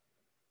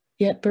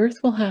 Yet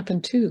birth will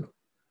happen too.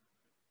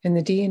 And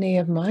the DNA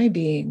of my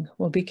being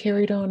will be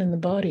carried on in the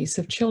bodies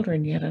of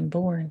children yet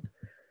unborn.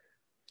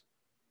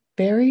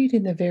 Buried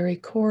in the very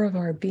core of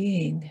our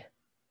being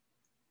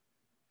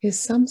is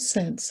some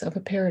sense of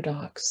a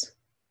paradox,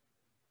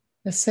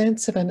 a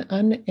sense of an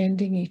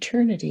unending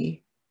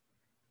eternity,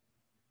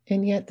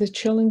 and yet the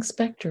chilling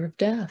specter of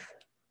death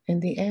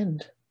and the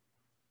end.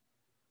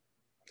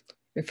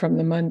 From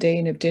the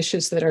mundane of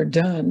dishes that are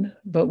done,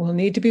 but will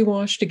need to be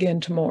washed again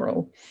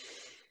tomorrow,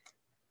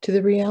 to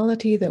the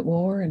reality that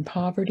war and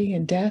poverty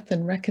and death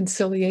and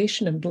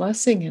reconciliation and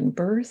blessing and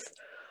birth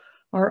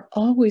are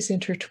always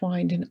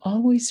intertwined and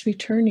always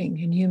returning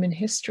in human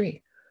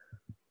history.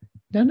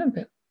 None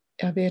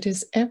of it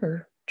is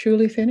ever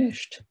truly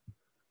finished.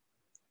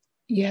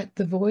 Yet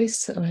the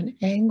voice of an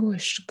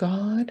anguished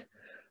God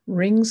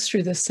rings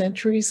through the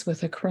centuries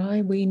with a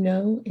cry we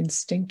know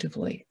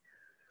instinctively,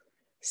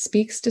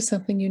 speaks to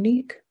something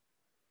unique,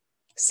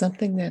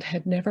 something that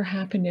had never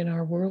happened in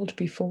our world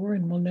before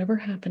and will never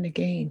happen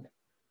again.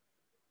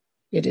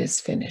 It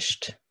is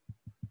finished.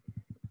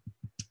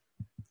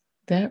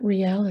 That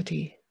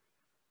reality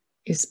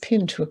is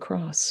pinned to a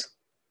cross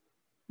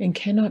and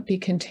cannot be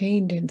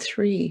contained in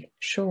 3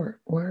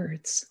 short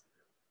words.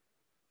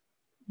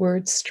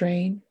 Words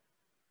strain,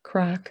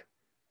 crack,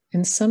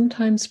 and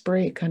sometimes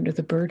break under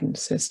the burden,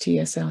 says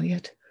T.S.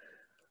 Eliot.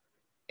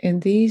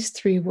 And these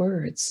 3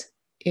 words,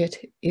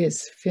 "it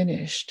is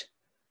finished,"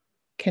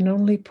 can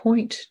only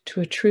point to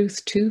a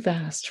truth too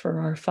vast for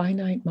our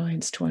finite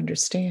minds to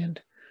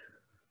understand.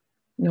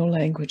 No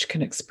language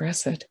can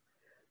express it,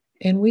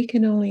 and we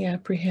can only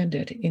apprehend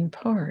it in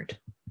part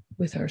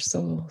with our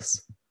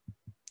souls.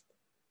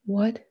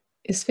 What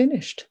is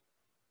finished?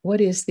 What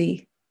is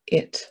the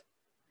it?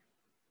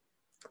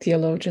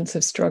 Theologians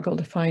have struggled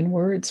to find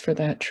words for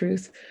that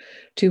truth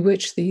to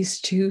which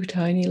these 2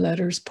 tiny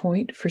letters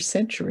point for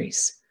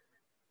centuries.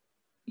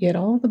 Yet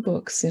all the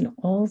books in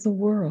all the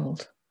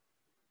world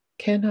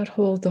cannot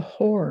hold the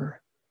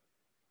horror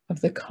of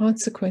the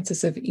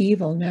consequences of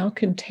evil now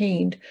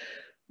contained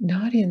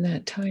not in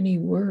that tiny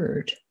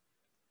word,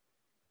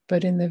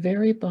 but in the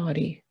very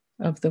body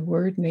of the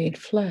Word made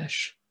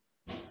flesh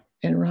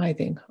and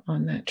writhing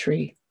on that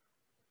tree.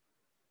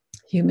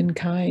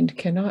 Humankind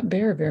cannot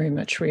bear very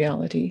much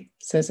reality,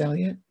 says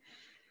Eliot,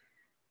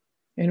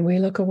 and we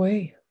look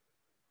away.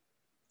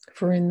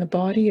 For in the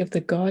body of the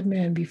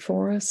God-man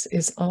before us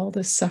is all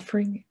the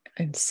suffering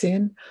and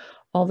sin,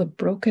 all the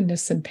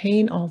brokenness and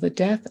pain, all the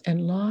death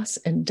and loss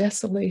and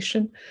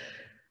desolation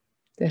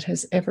that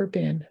has ever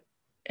been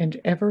and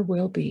ever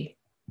will be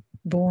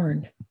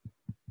born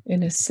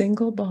in a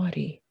single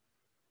body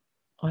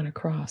on a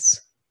cross.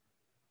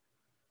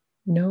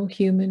 No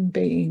human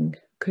being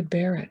could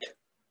bear it.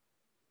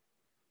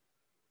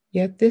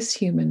 Yet this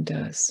human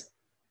does.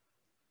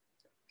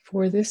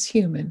 For this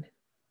human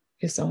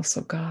is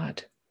also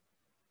God.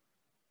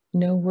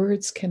 No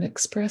words can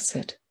express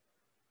it,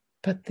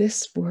 but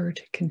this word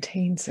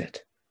contains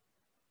it.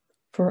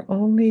 For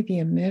only the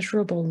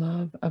immeasurable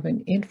love of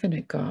an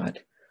infinite God,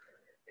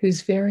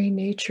 whose very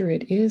nature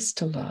it is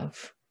to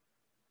love,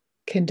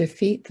 can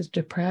defeat the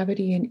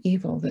depravity and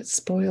evil that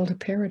spoiled a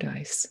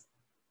paradise.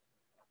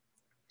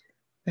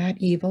 That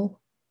evil,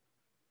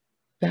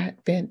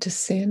 that bent to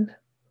sin,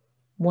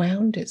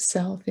 wound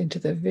itself into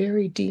the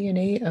very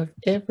DNA of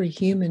every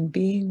human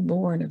being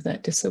born of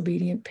that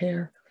disobedient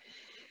pair,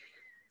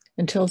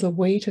 until the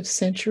weight of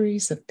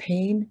centuries of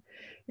pain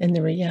and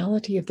the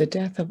reality of the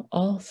death of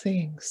all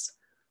things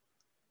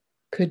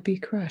could be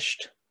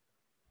crushed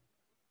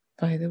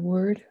by the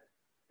Word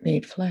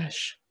made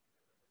flesh,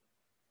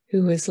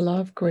 who is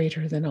love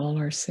greater than all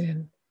our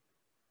sin.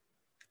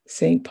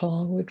 St.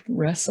 Paul would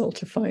wrestle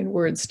to find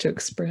words to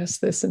express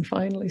this and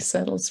finally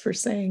settles for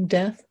saying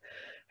death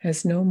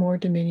has no more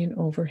dominion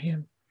over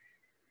him.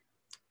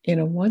 In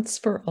a once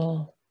for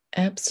all,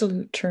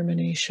 absolute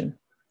termination,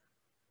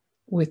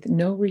 with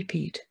no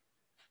repeat,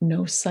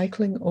 no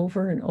cycling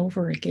over and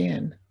over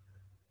again,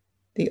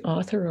 the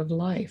author of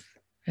life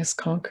has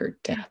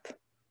conquered death.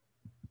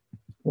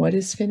 What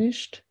is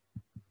finished?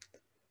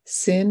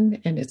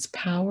 Sin and its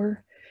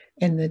power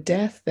And the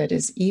death that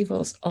is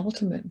evil's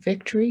ultimate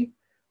victory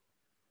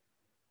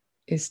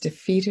is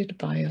defeated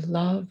by a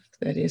love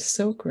that is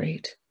so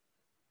great,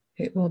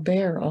 it will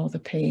bear all the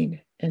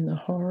pain and the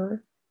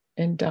horror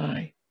and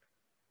die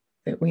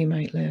that we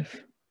might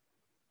live.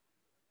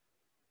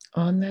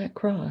 On that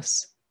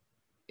cross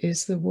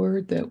is the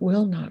word that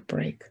will not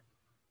break,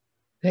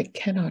 that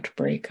cannot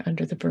break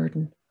under the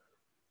burden,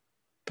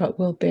 but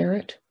will bear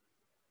it,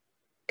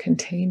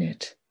 contain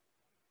it,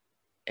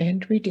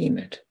 and redeem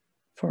it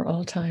for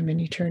all time and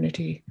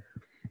eternity.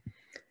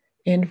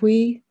 And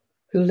we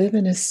who live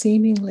in a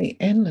seemingly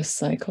endless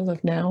cycle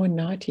of now and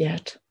not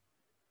yet,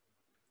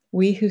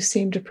 we who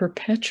seem to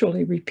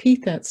perpetually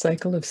repeat that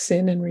cycle of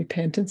sin and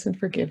repentance and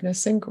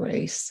forgiveness and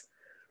grace,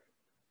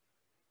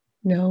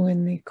 know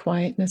in the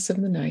quietness of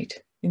the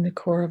night, in the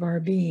core of our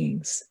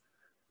beings,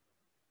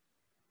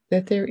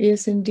 that there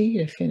is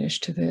indeed a finish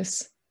to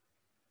this,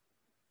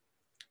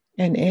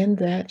 an end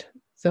that,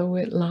 though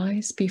it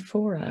lies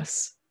before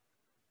us,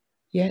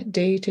 yet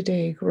day to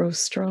day grows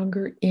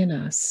stronger in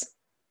us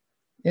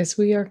as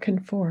we are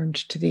conformed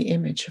to the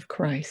image of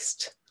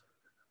Christ.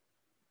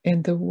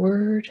 And the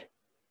word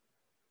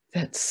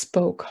that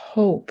spoke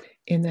hope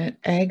in that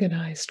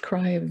agonized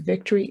cry of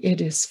victory,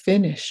 "It is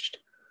finished,"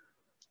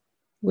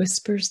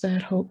 whispers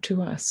that hope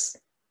to us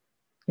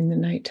in the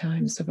night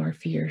times of our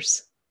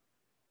fears.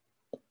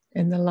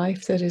 And the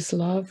life that is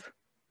love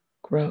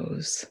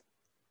grows.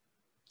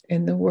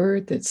 And the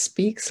word that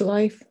speaks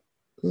life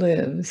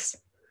lives.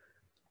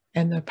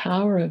 And the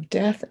power of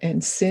death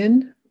and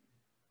sin,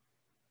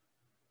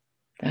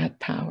 that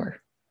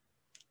power,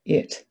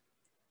 it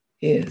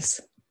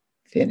is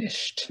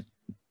finished.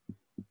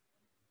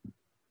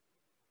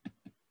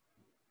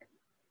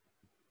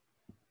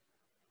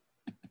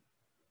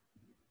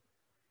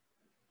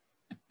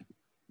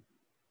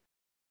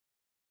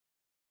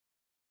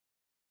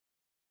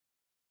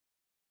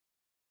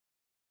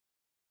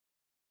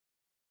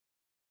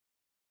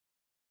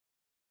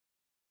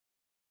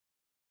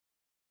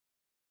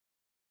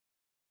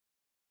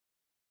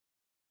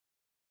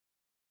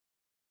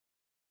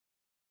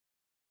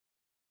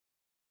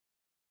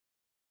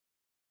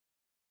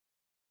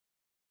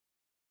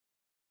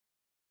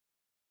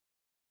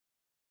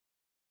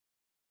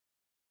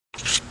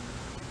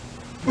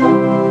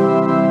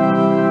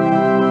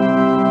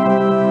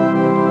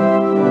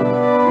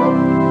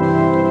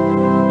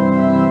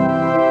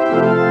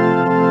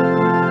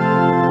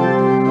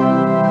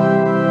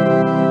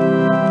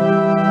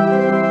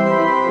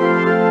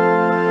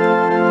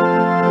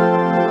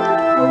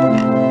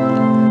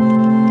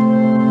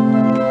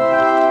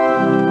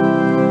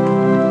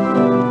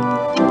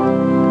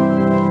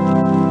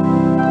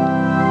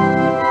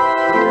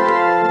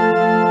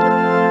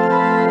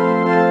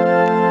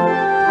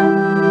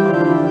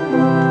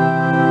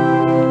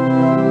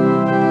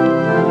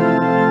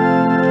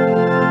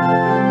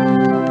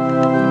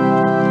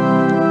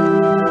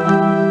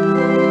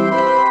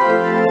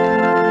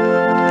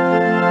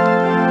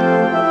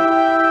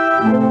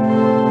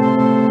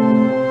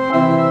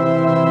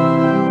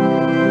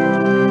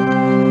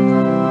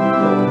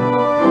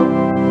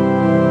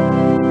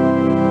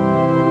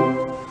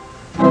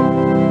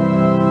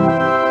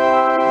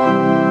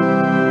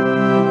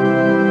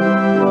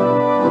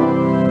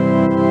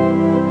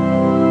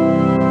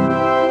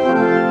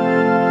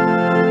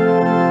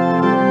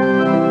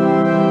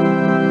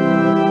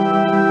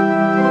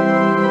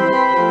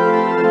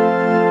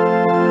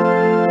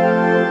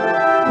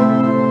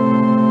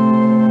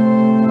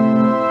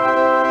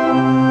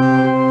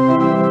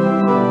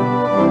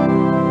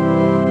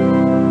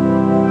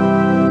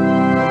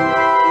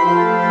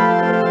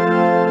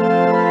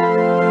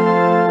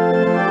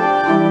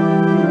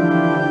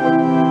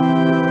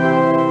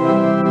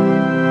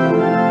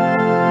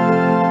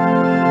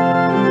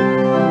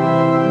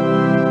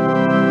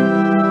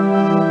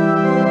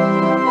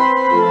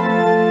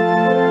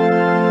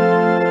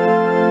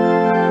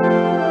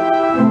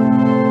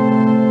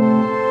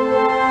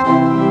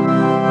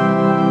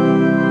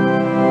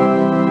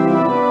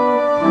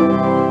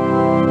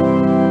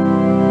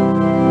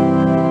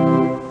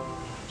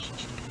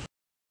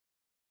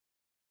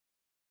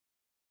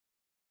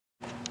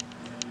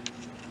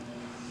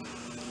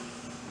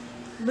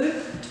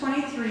 Luke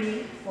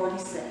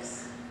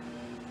 23:46.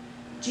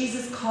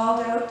 Jesus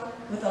called out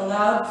with a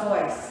loud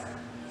voice,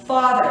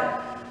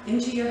 "Father,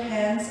 into your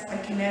hands I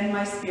commend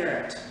my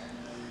spirit."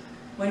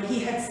 When he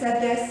had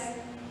said this,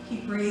 he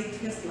breathed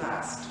his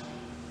last.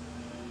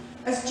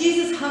 As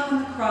Jesus hung on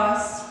the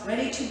cross,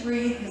 ready to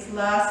breathe his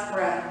last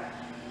breath,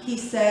 he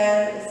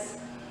says,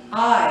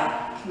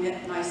 "I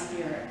commit my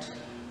spirit."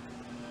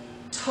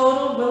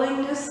 Total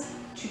willingness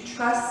to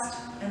trust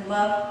and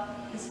love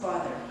his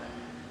Father.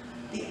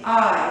 The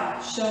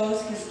I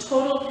shows his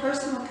total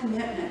personal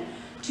commitment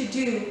to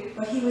do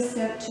what he was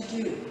sent to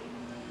do.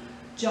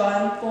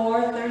 John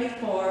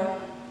 4:34,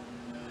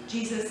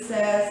 Jesus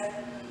says,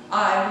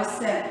 "I was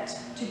sent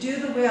to do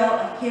the will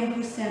of him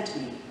who sent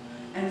me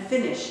and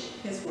finish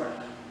his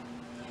work."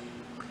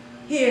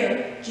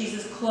 Here,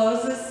 Jesus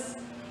closes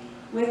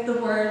with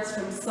the words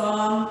from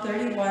Psalm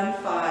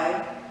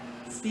 31:5,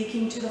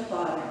 speaking to the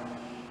Father.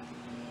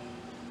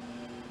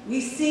 We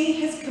see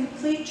his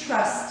complete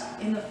trust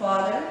in the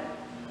Father.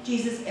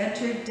 Jesus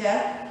entered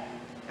death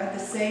at the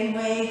same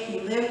way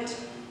he lived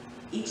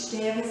each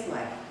day of his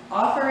life,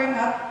 offering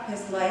up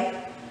his life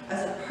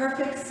as a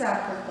perfect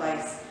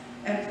sacrifice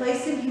and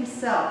placing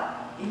himself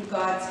in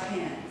God's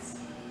hands.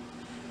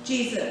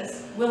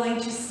 Jesus, willing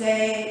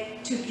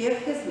to give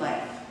his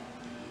life.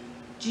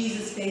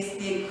 Jesus faced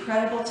the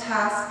incredible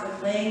task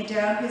of laying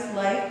down his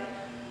life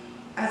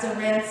as a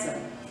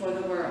ransom for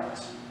the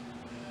world.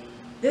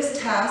 This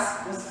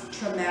task was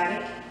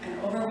traumatic and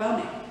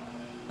overwhelming,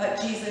 but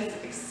Jesus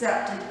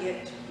accepted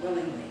it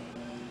willingly.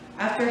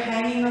 After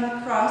hanging on the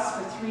cross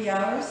for 3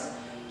 hours,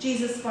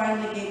 Jesus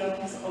finally gave up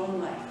his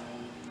own life.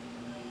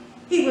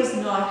 He was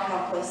not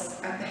helpless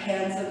at the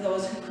hands of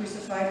those who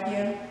crucified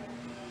him.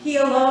 He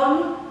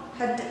alone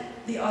had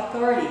the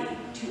authority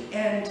to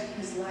end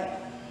his life.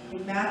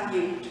 In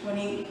Matthew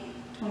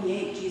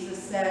 20:28, Jesus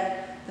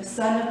said, "The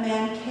Son of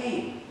Man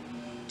came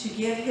to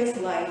give his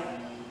life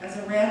as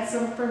a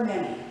ransom for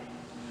many."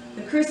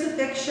 The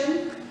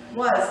crucifixion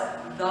was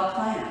the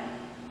plan,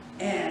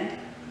 and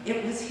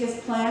it was his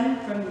plan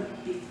from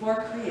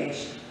before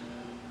creation.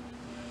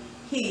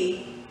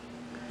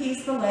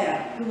 He's the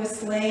Lamb who was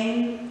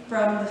slain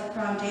from the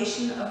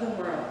foundation of the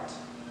world.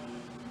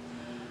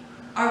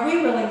 Are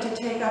we willing to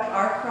take up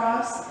our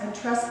cross and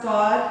trust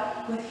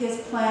God with his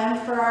plan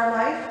for our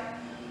life?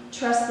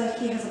 Trust that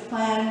he has a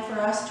plan for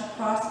us to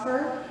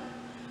prosper,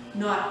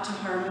 not to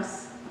harm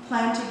us, a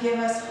plan to give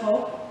us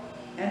hope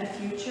and a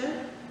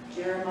future,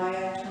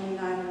 Jeremiah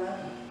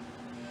 29:11.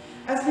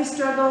 As we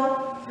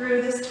struggle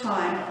through this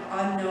time of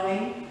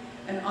unknowing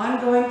and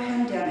ongoing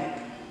pandemic,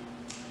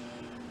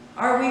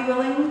 are we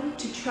willing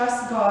to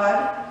trust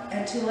God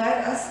and to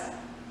let us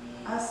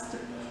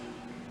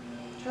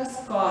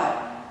trust God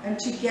and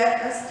to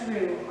get us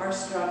through our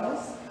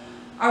struggles?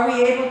 Are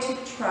we able to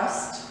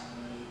trust,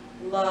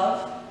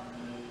 love,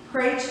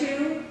 pray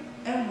to,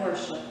 and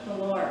worship the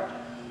Lord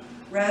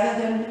rather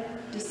than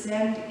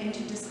descend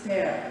into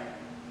despair?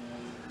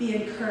 Be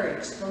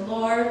encouraged. The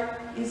Lord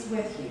is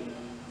with you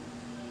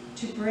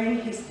to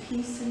bring his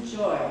peace and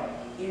joy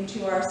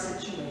into our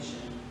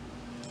situation.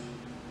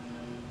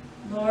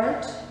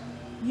 Lord,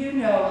 you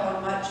know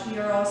how much we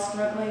are all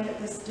struggling at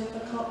this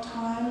difficult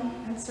time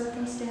and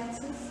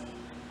circumstances.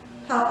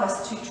 Help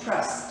us to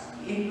trust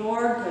in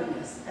your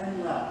goodness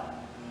and love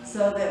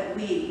so that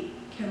we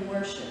can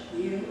worship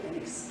you and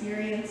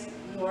experience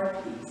your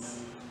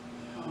peace.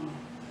 Amen.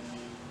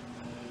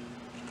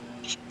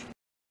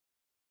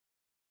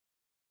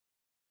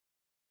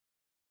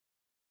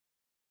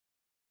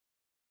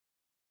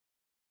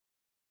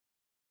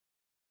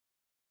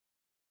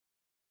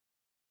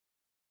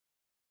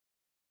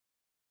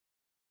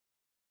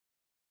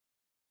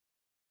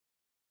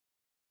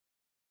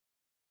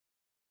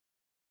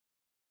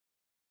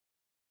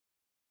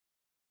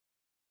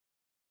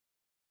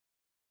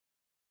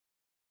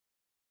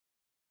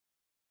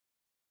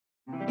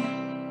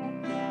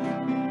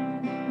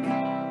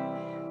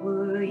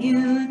 Were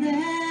you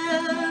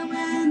there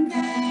when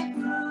they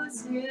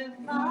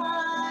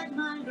crucified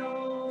my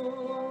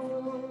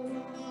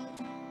Lord?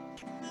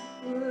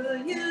 Were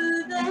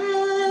you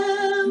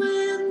there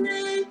when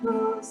they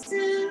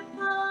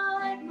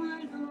crucified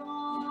my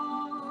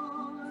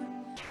Lord?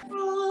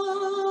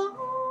 Oh,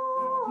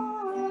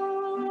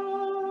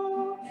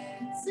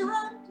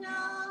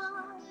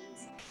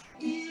 sometimes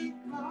it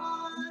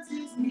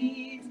causes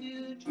me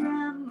to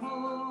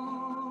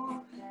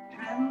tremble,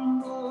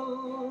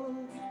 tremble,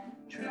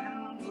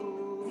 tremble.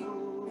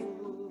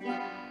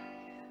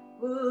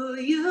 Were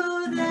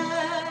you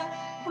there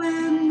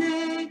when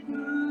they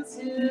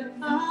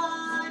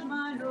crucified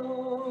my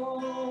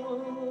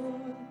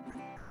Lord?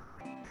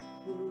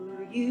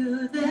 Were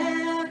you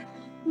there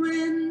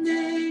when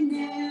they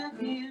nailed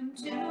him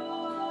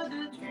to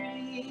the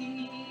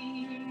tree?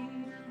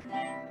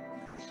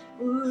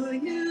 Were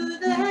you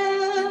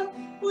there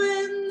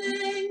when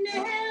they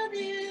nailed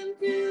him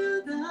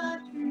to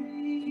the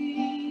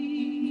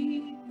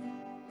tree?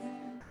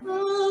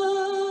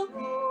 Oh,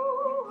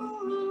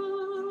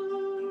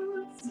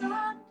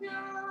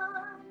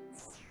 sometimes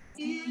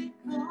it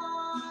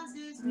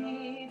causes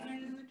me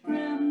to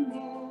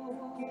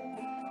tremble,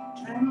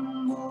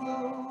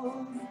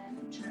 tremble,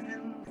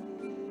 tremble.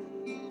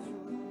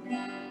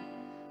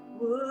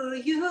 Were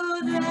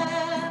you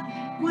there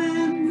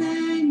when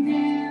they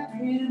nailed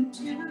him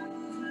to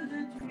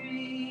the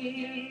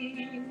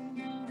tree?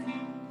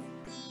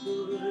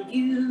 Were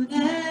you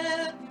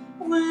there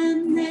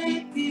when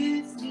they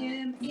pierced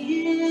him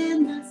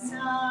in the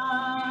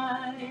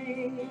side?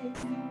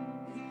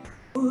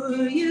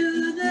 Were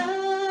you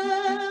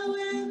there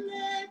when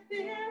they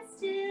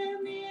pierced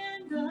him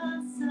in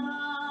the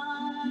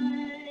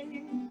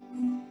side?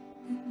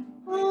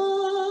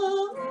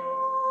 Oh,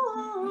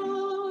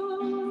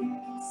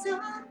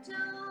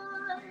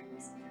 sometimes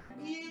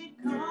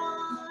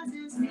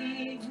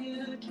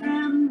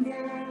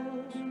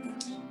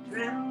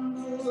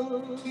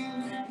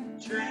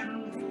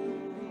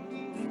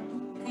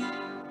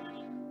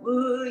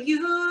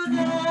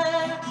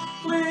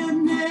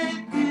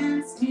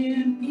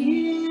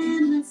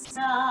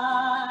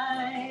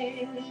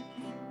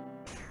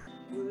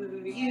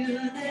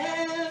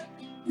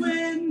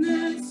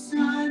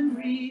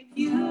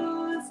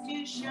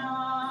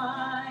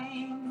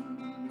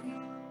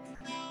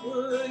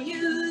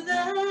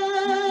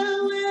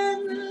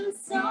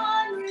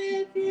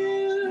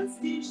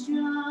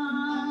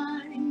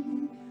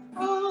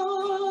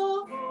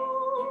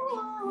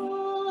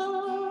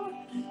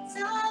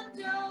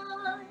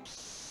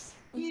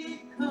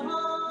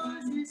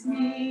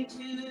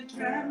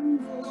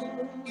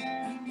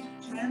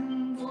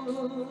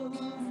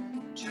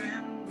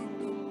tremble.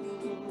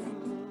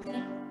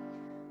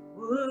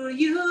 Were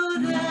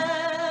you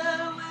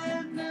there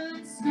when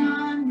the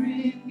sun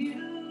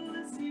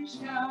refused to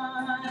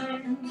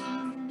shine?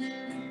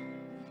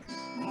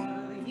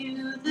 Were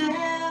you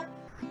there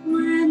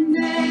when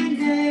they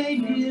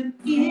laid him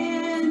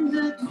in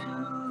the tomb?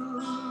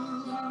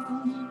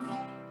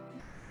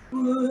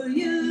 Were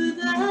you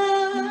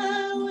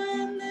there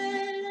when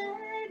they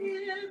laid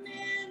him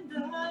in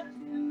the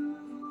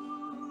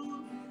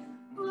tomb?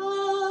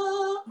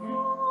 Oh,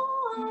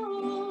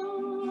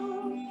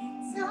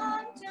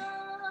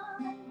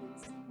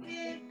 sometimes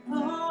it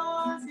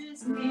causes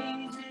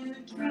me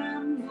to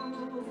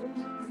tremble,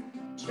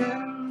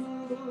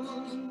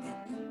 tremble,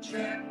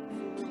 tremble.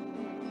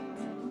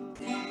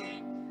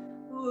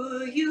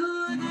 Were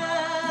you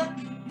there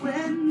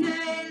when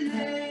they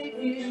laid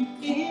him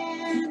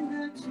in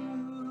the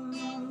tomb?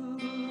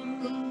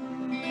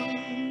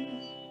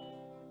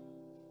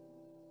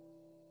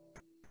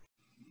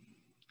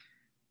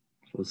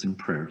 Closing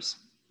prayers.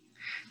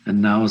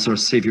 And now, as our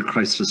Savior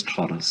Christ has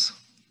taught us,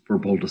 we're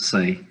bold to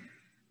say,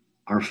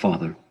 Our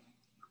Father,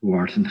 who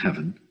art in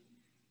heaven,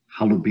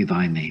 hallowed be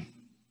thy name.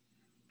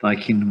 Thy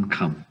kingdom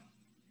come,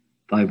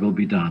 thy will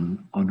be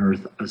done on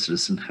earth as it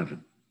is in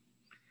heaven.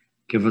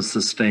 Give us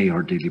this day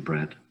our daily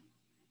bread,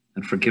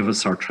 and forgive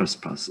us our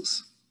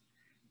trespasses,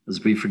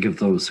 as we forgive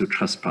those who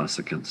trespass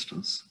against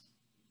us.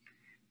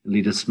 And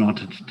lead us not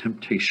into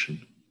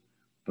temptation,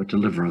 but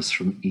deliver us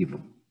from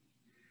evil.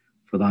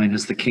 For thine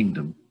is the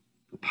kingdom,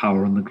 the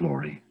power, and the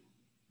glory,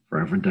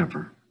 forever and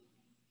ever.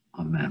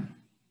 Amen.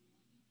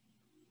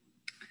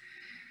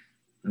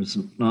 There's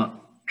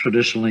not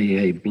traditionally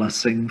a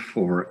blessing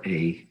for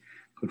a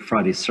Good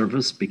Friday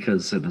service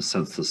because, in a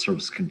sense, the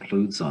service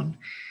concludes on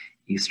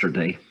Easter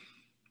Day.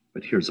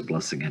 But here's a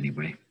blessing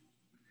anyway.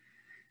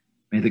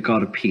 May the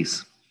God of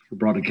peace, who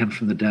brought again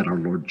from the dead our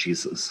Lord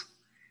Jesus,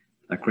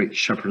 that great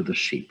shepherd of the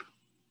sheep,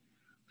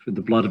 through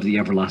the blood of the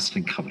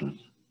everlasting covenant,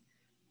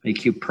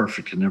 make you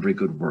perfect in every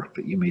good work,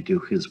 that you may do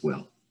his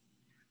will,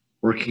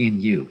 working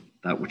in you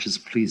that which is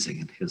pleasing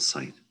in his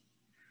sight.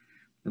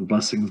 And the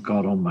blessing of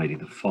God Almighty,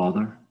 the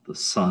Father, the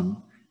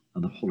Son,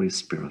 and the Holy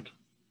Spirit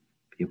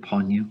be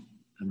upon you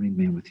and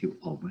remain with you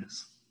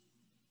always.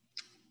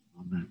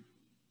 Amen.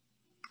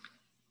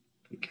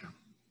 Take care.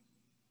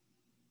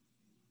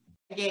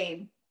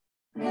 Game.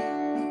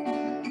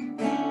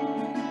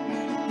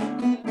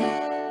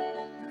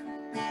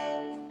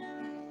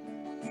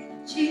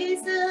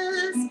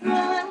 Jesus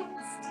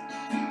Christ,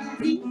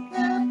 think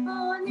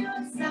upon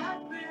your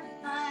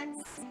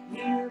sacrifice.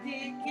 You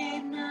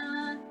became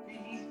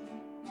nothing,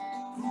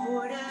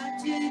 order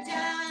to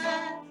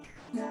die.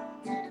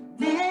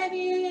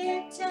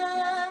 Many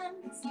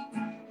times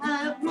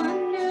I've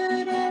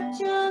wondered at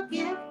your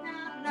gift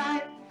of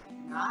life.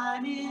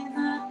 I'm in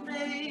a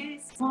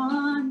place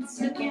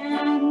once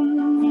again.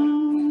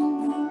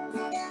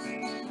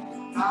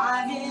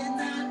 I'm in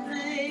the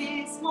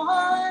place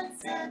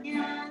once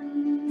again.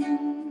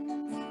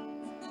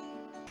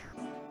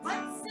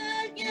 Once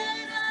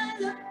again I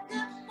look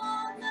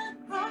upon the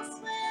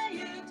cross where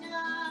you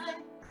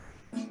died.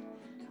 I'm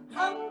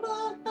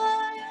humbled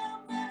by your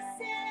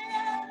mercy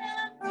and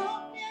I'm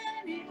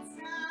broken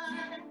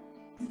inside.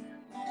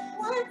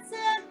 Once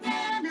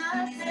again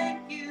I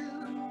thank you.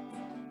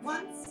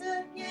 Once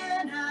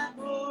again I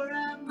pour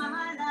out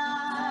my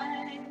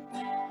life.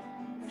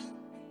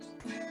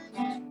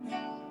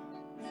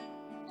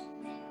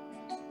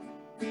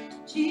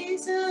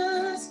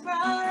 Jesus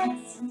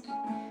Christ,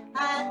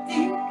 I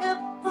think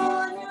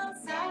upon your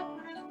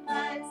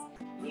sacrifice.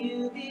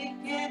 You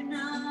became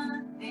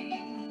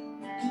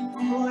nothing,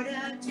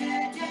 order to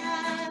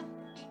death.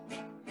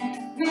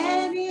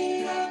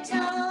 Many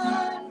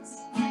times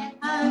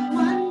I've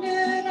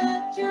wondered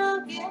at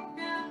your gift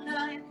of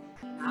life.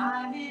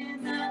 I'm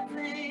in that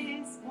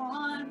place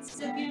once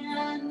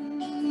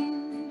again.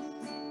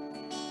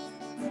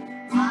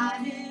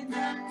 I'm in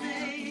that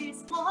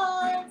place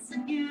once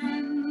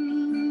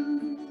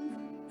again.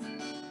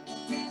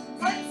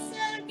 Once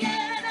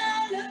again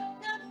I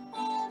look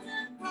upon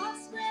the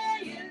cross where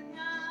you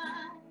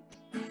died.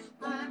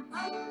 I'm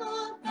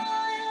humbled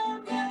by your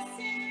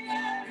mercy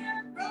and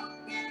I'm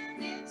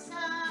broken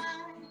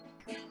inside.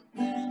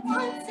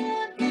 Once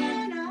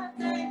again I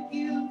thank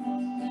you.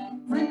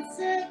 Once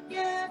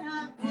again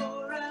I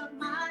pour out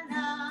my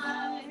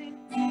life.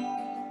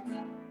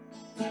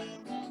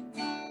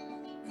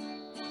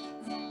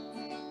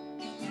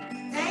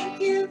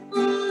 Thank you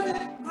for the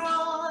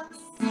cross.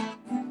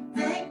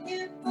 Thank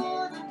you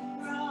for the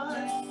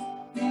cross.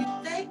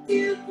 Thank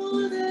you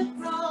for the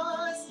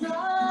cross,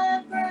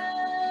 my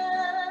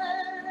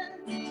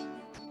friend.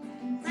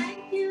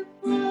 Thank you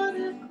for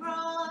the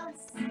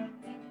cross.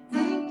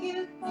 Thank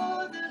you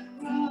for the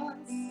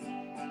cross.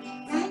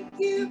 Thank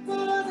you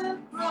for the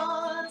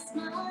cross,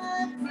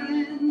 my friend.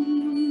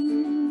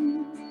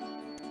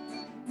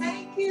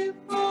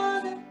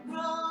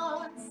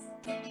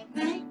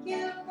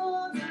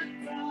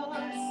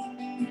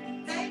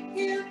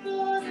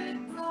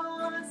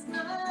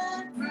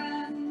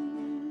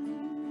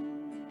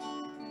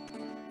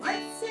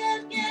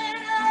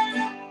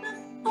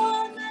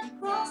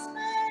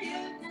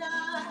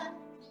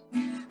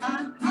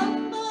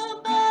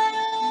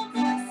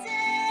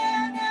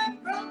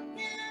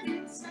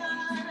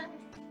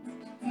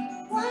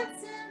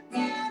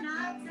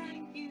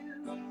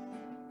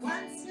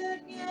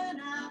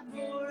 again,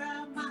 I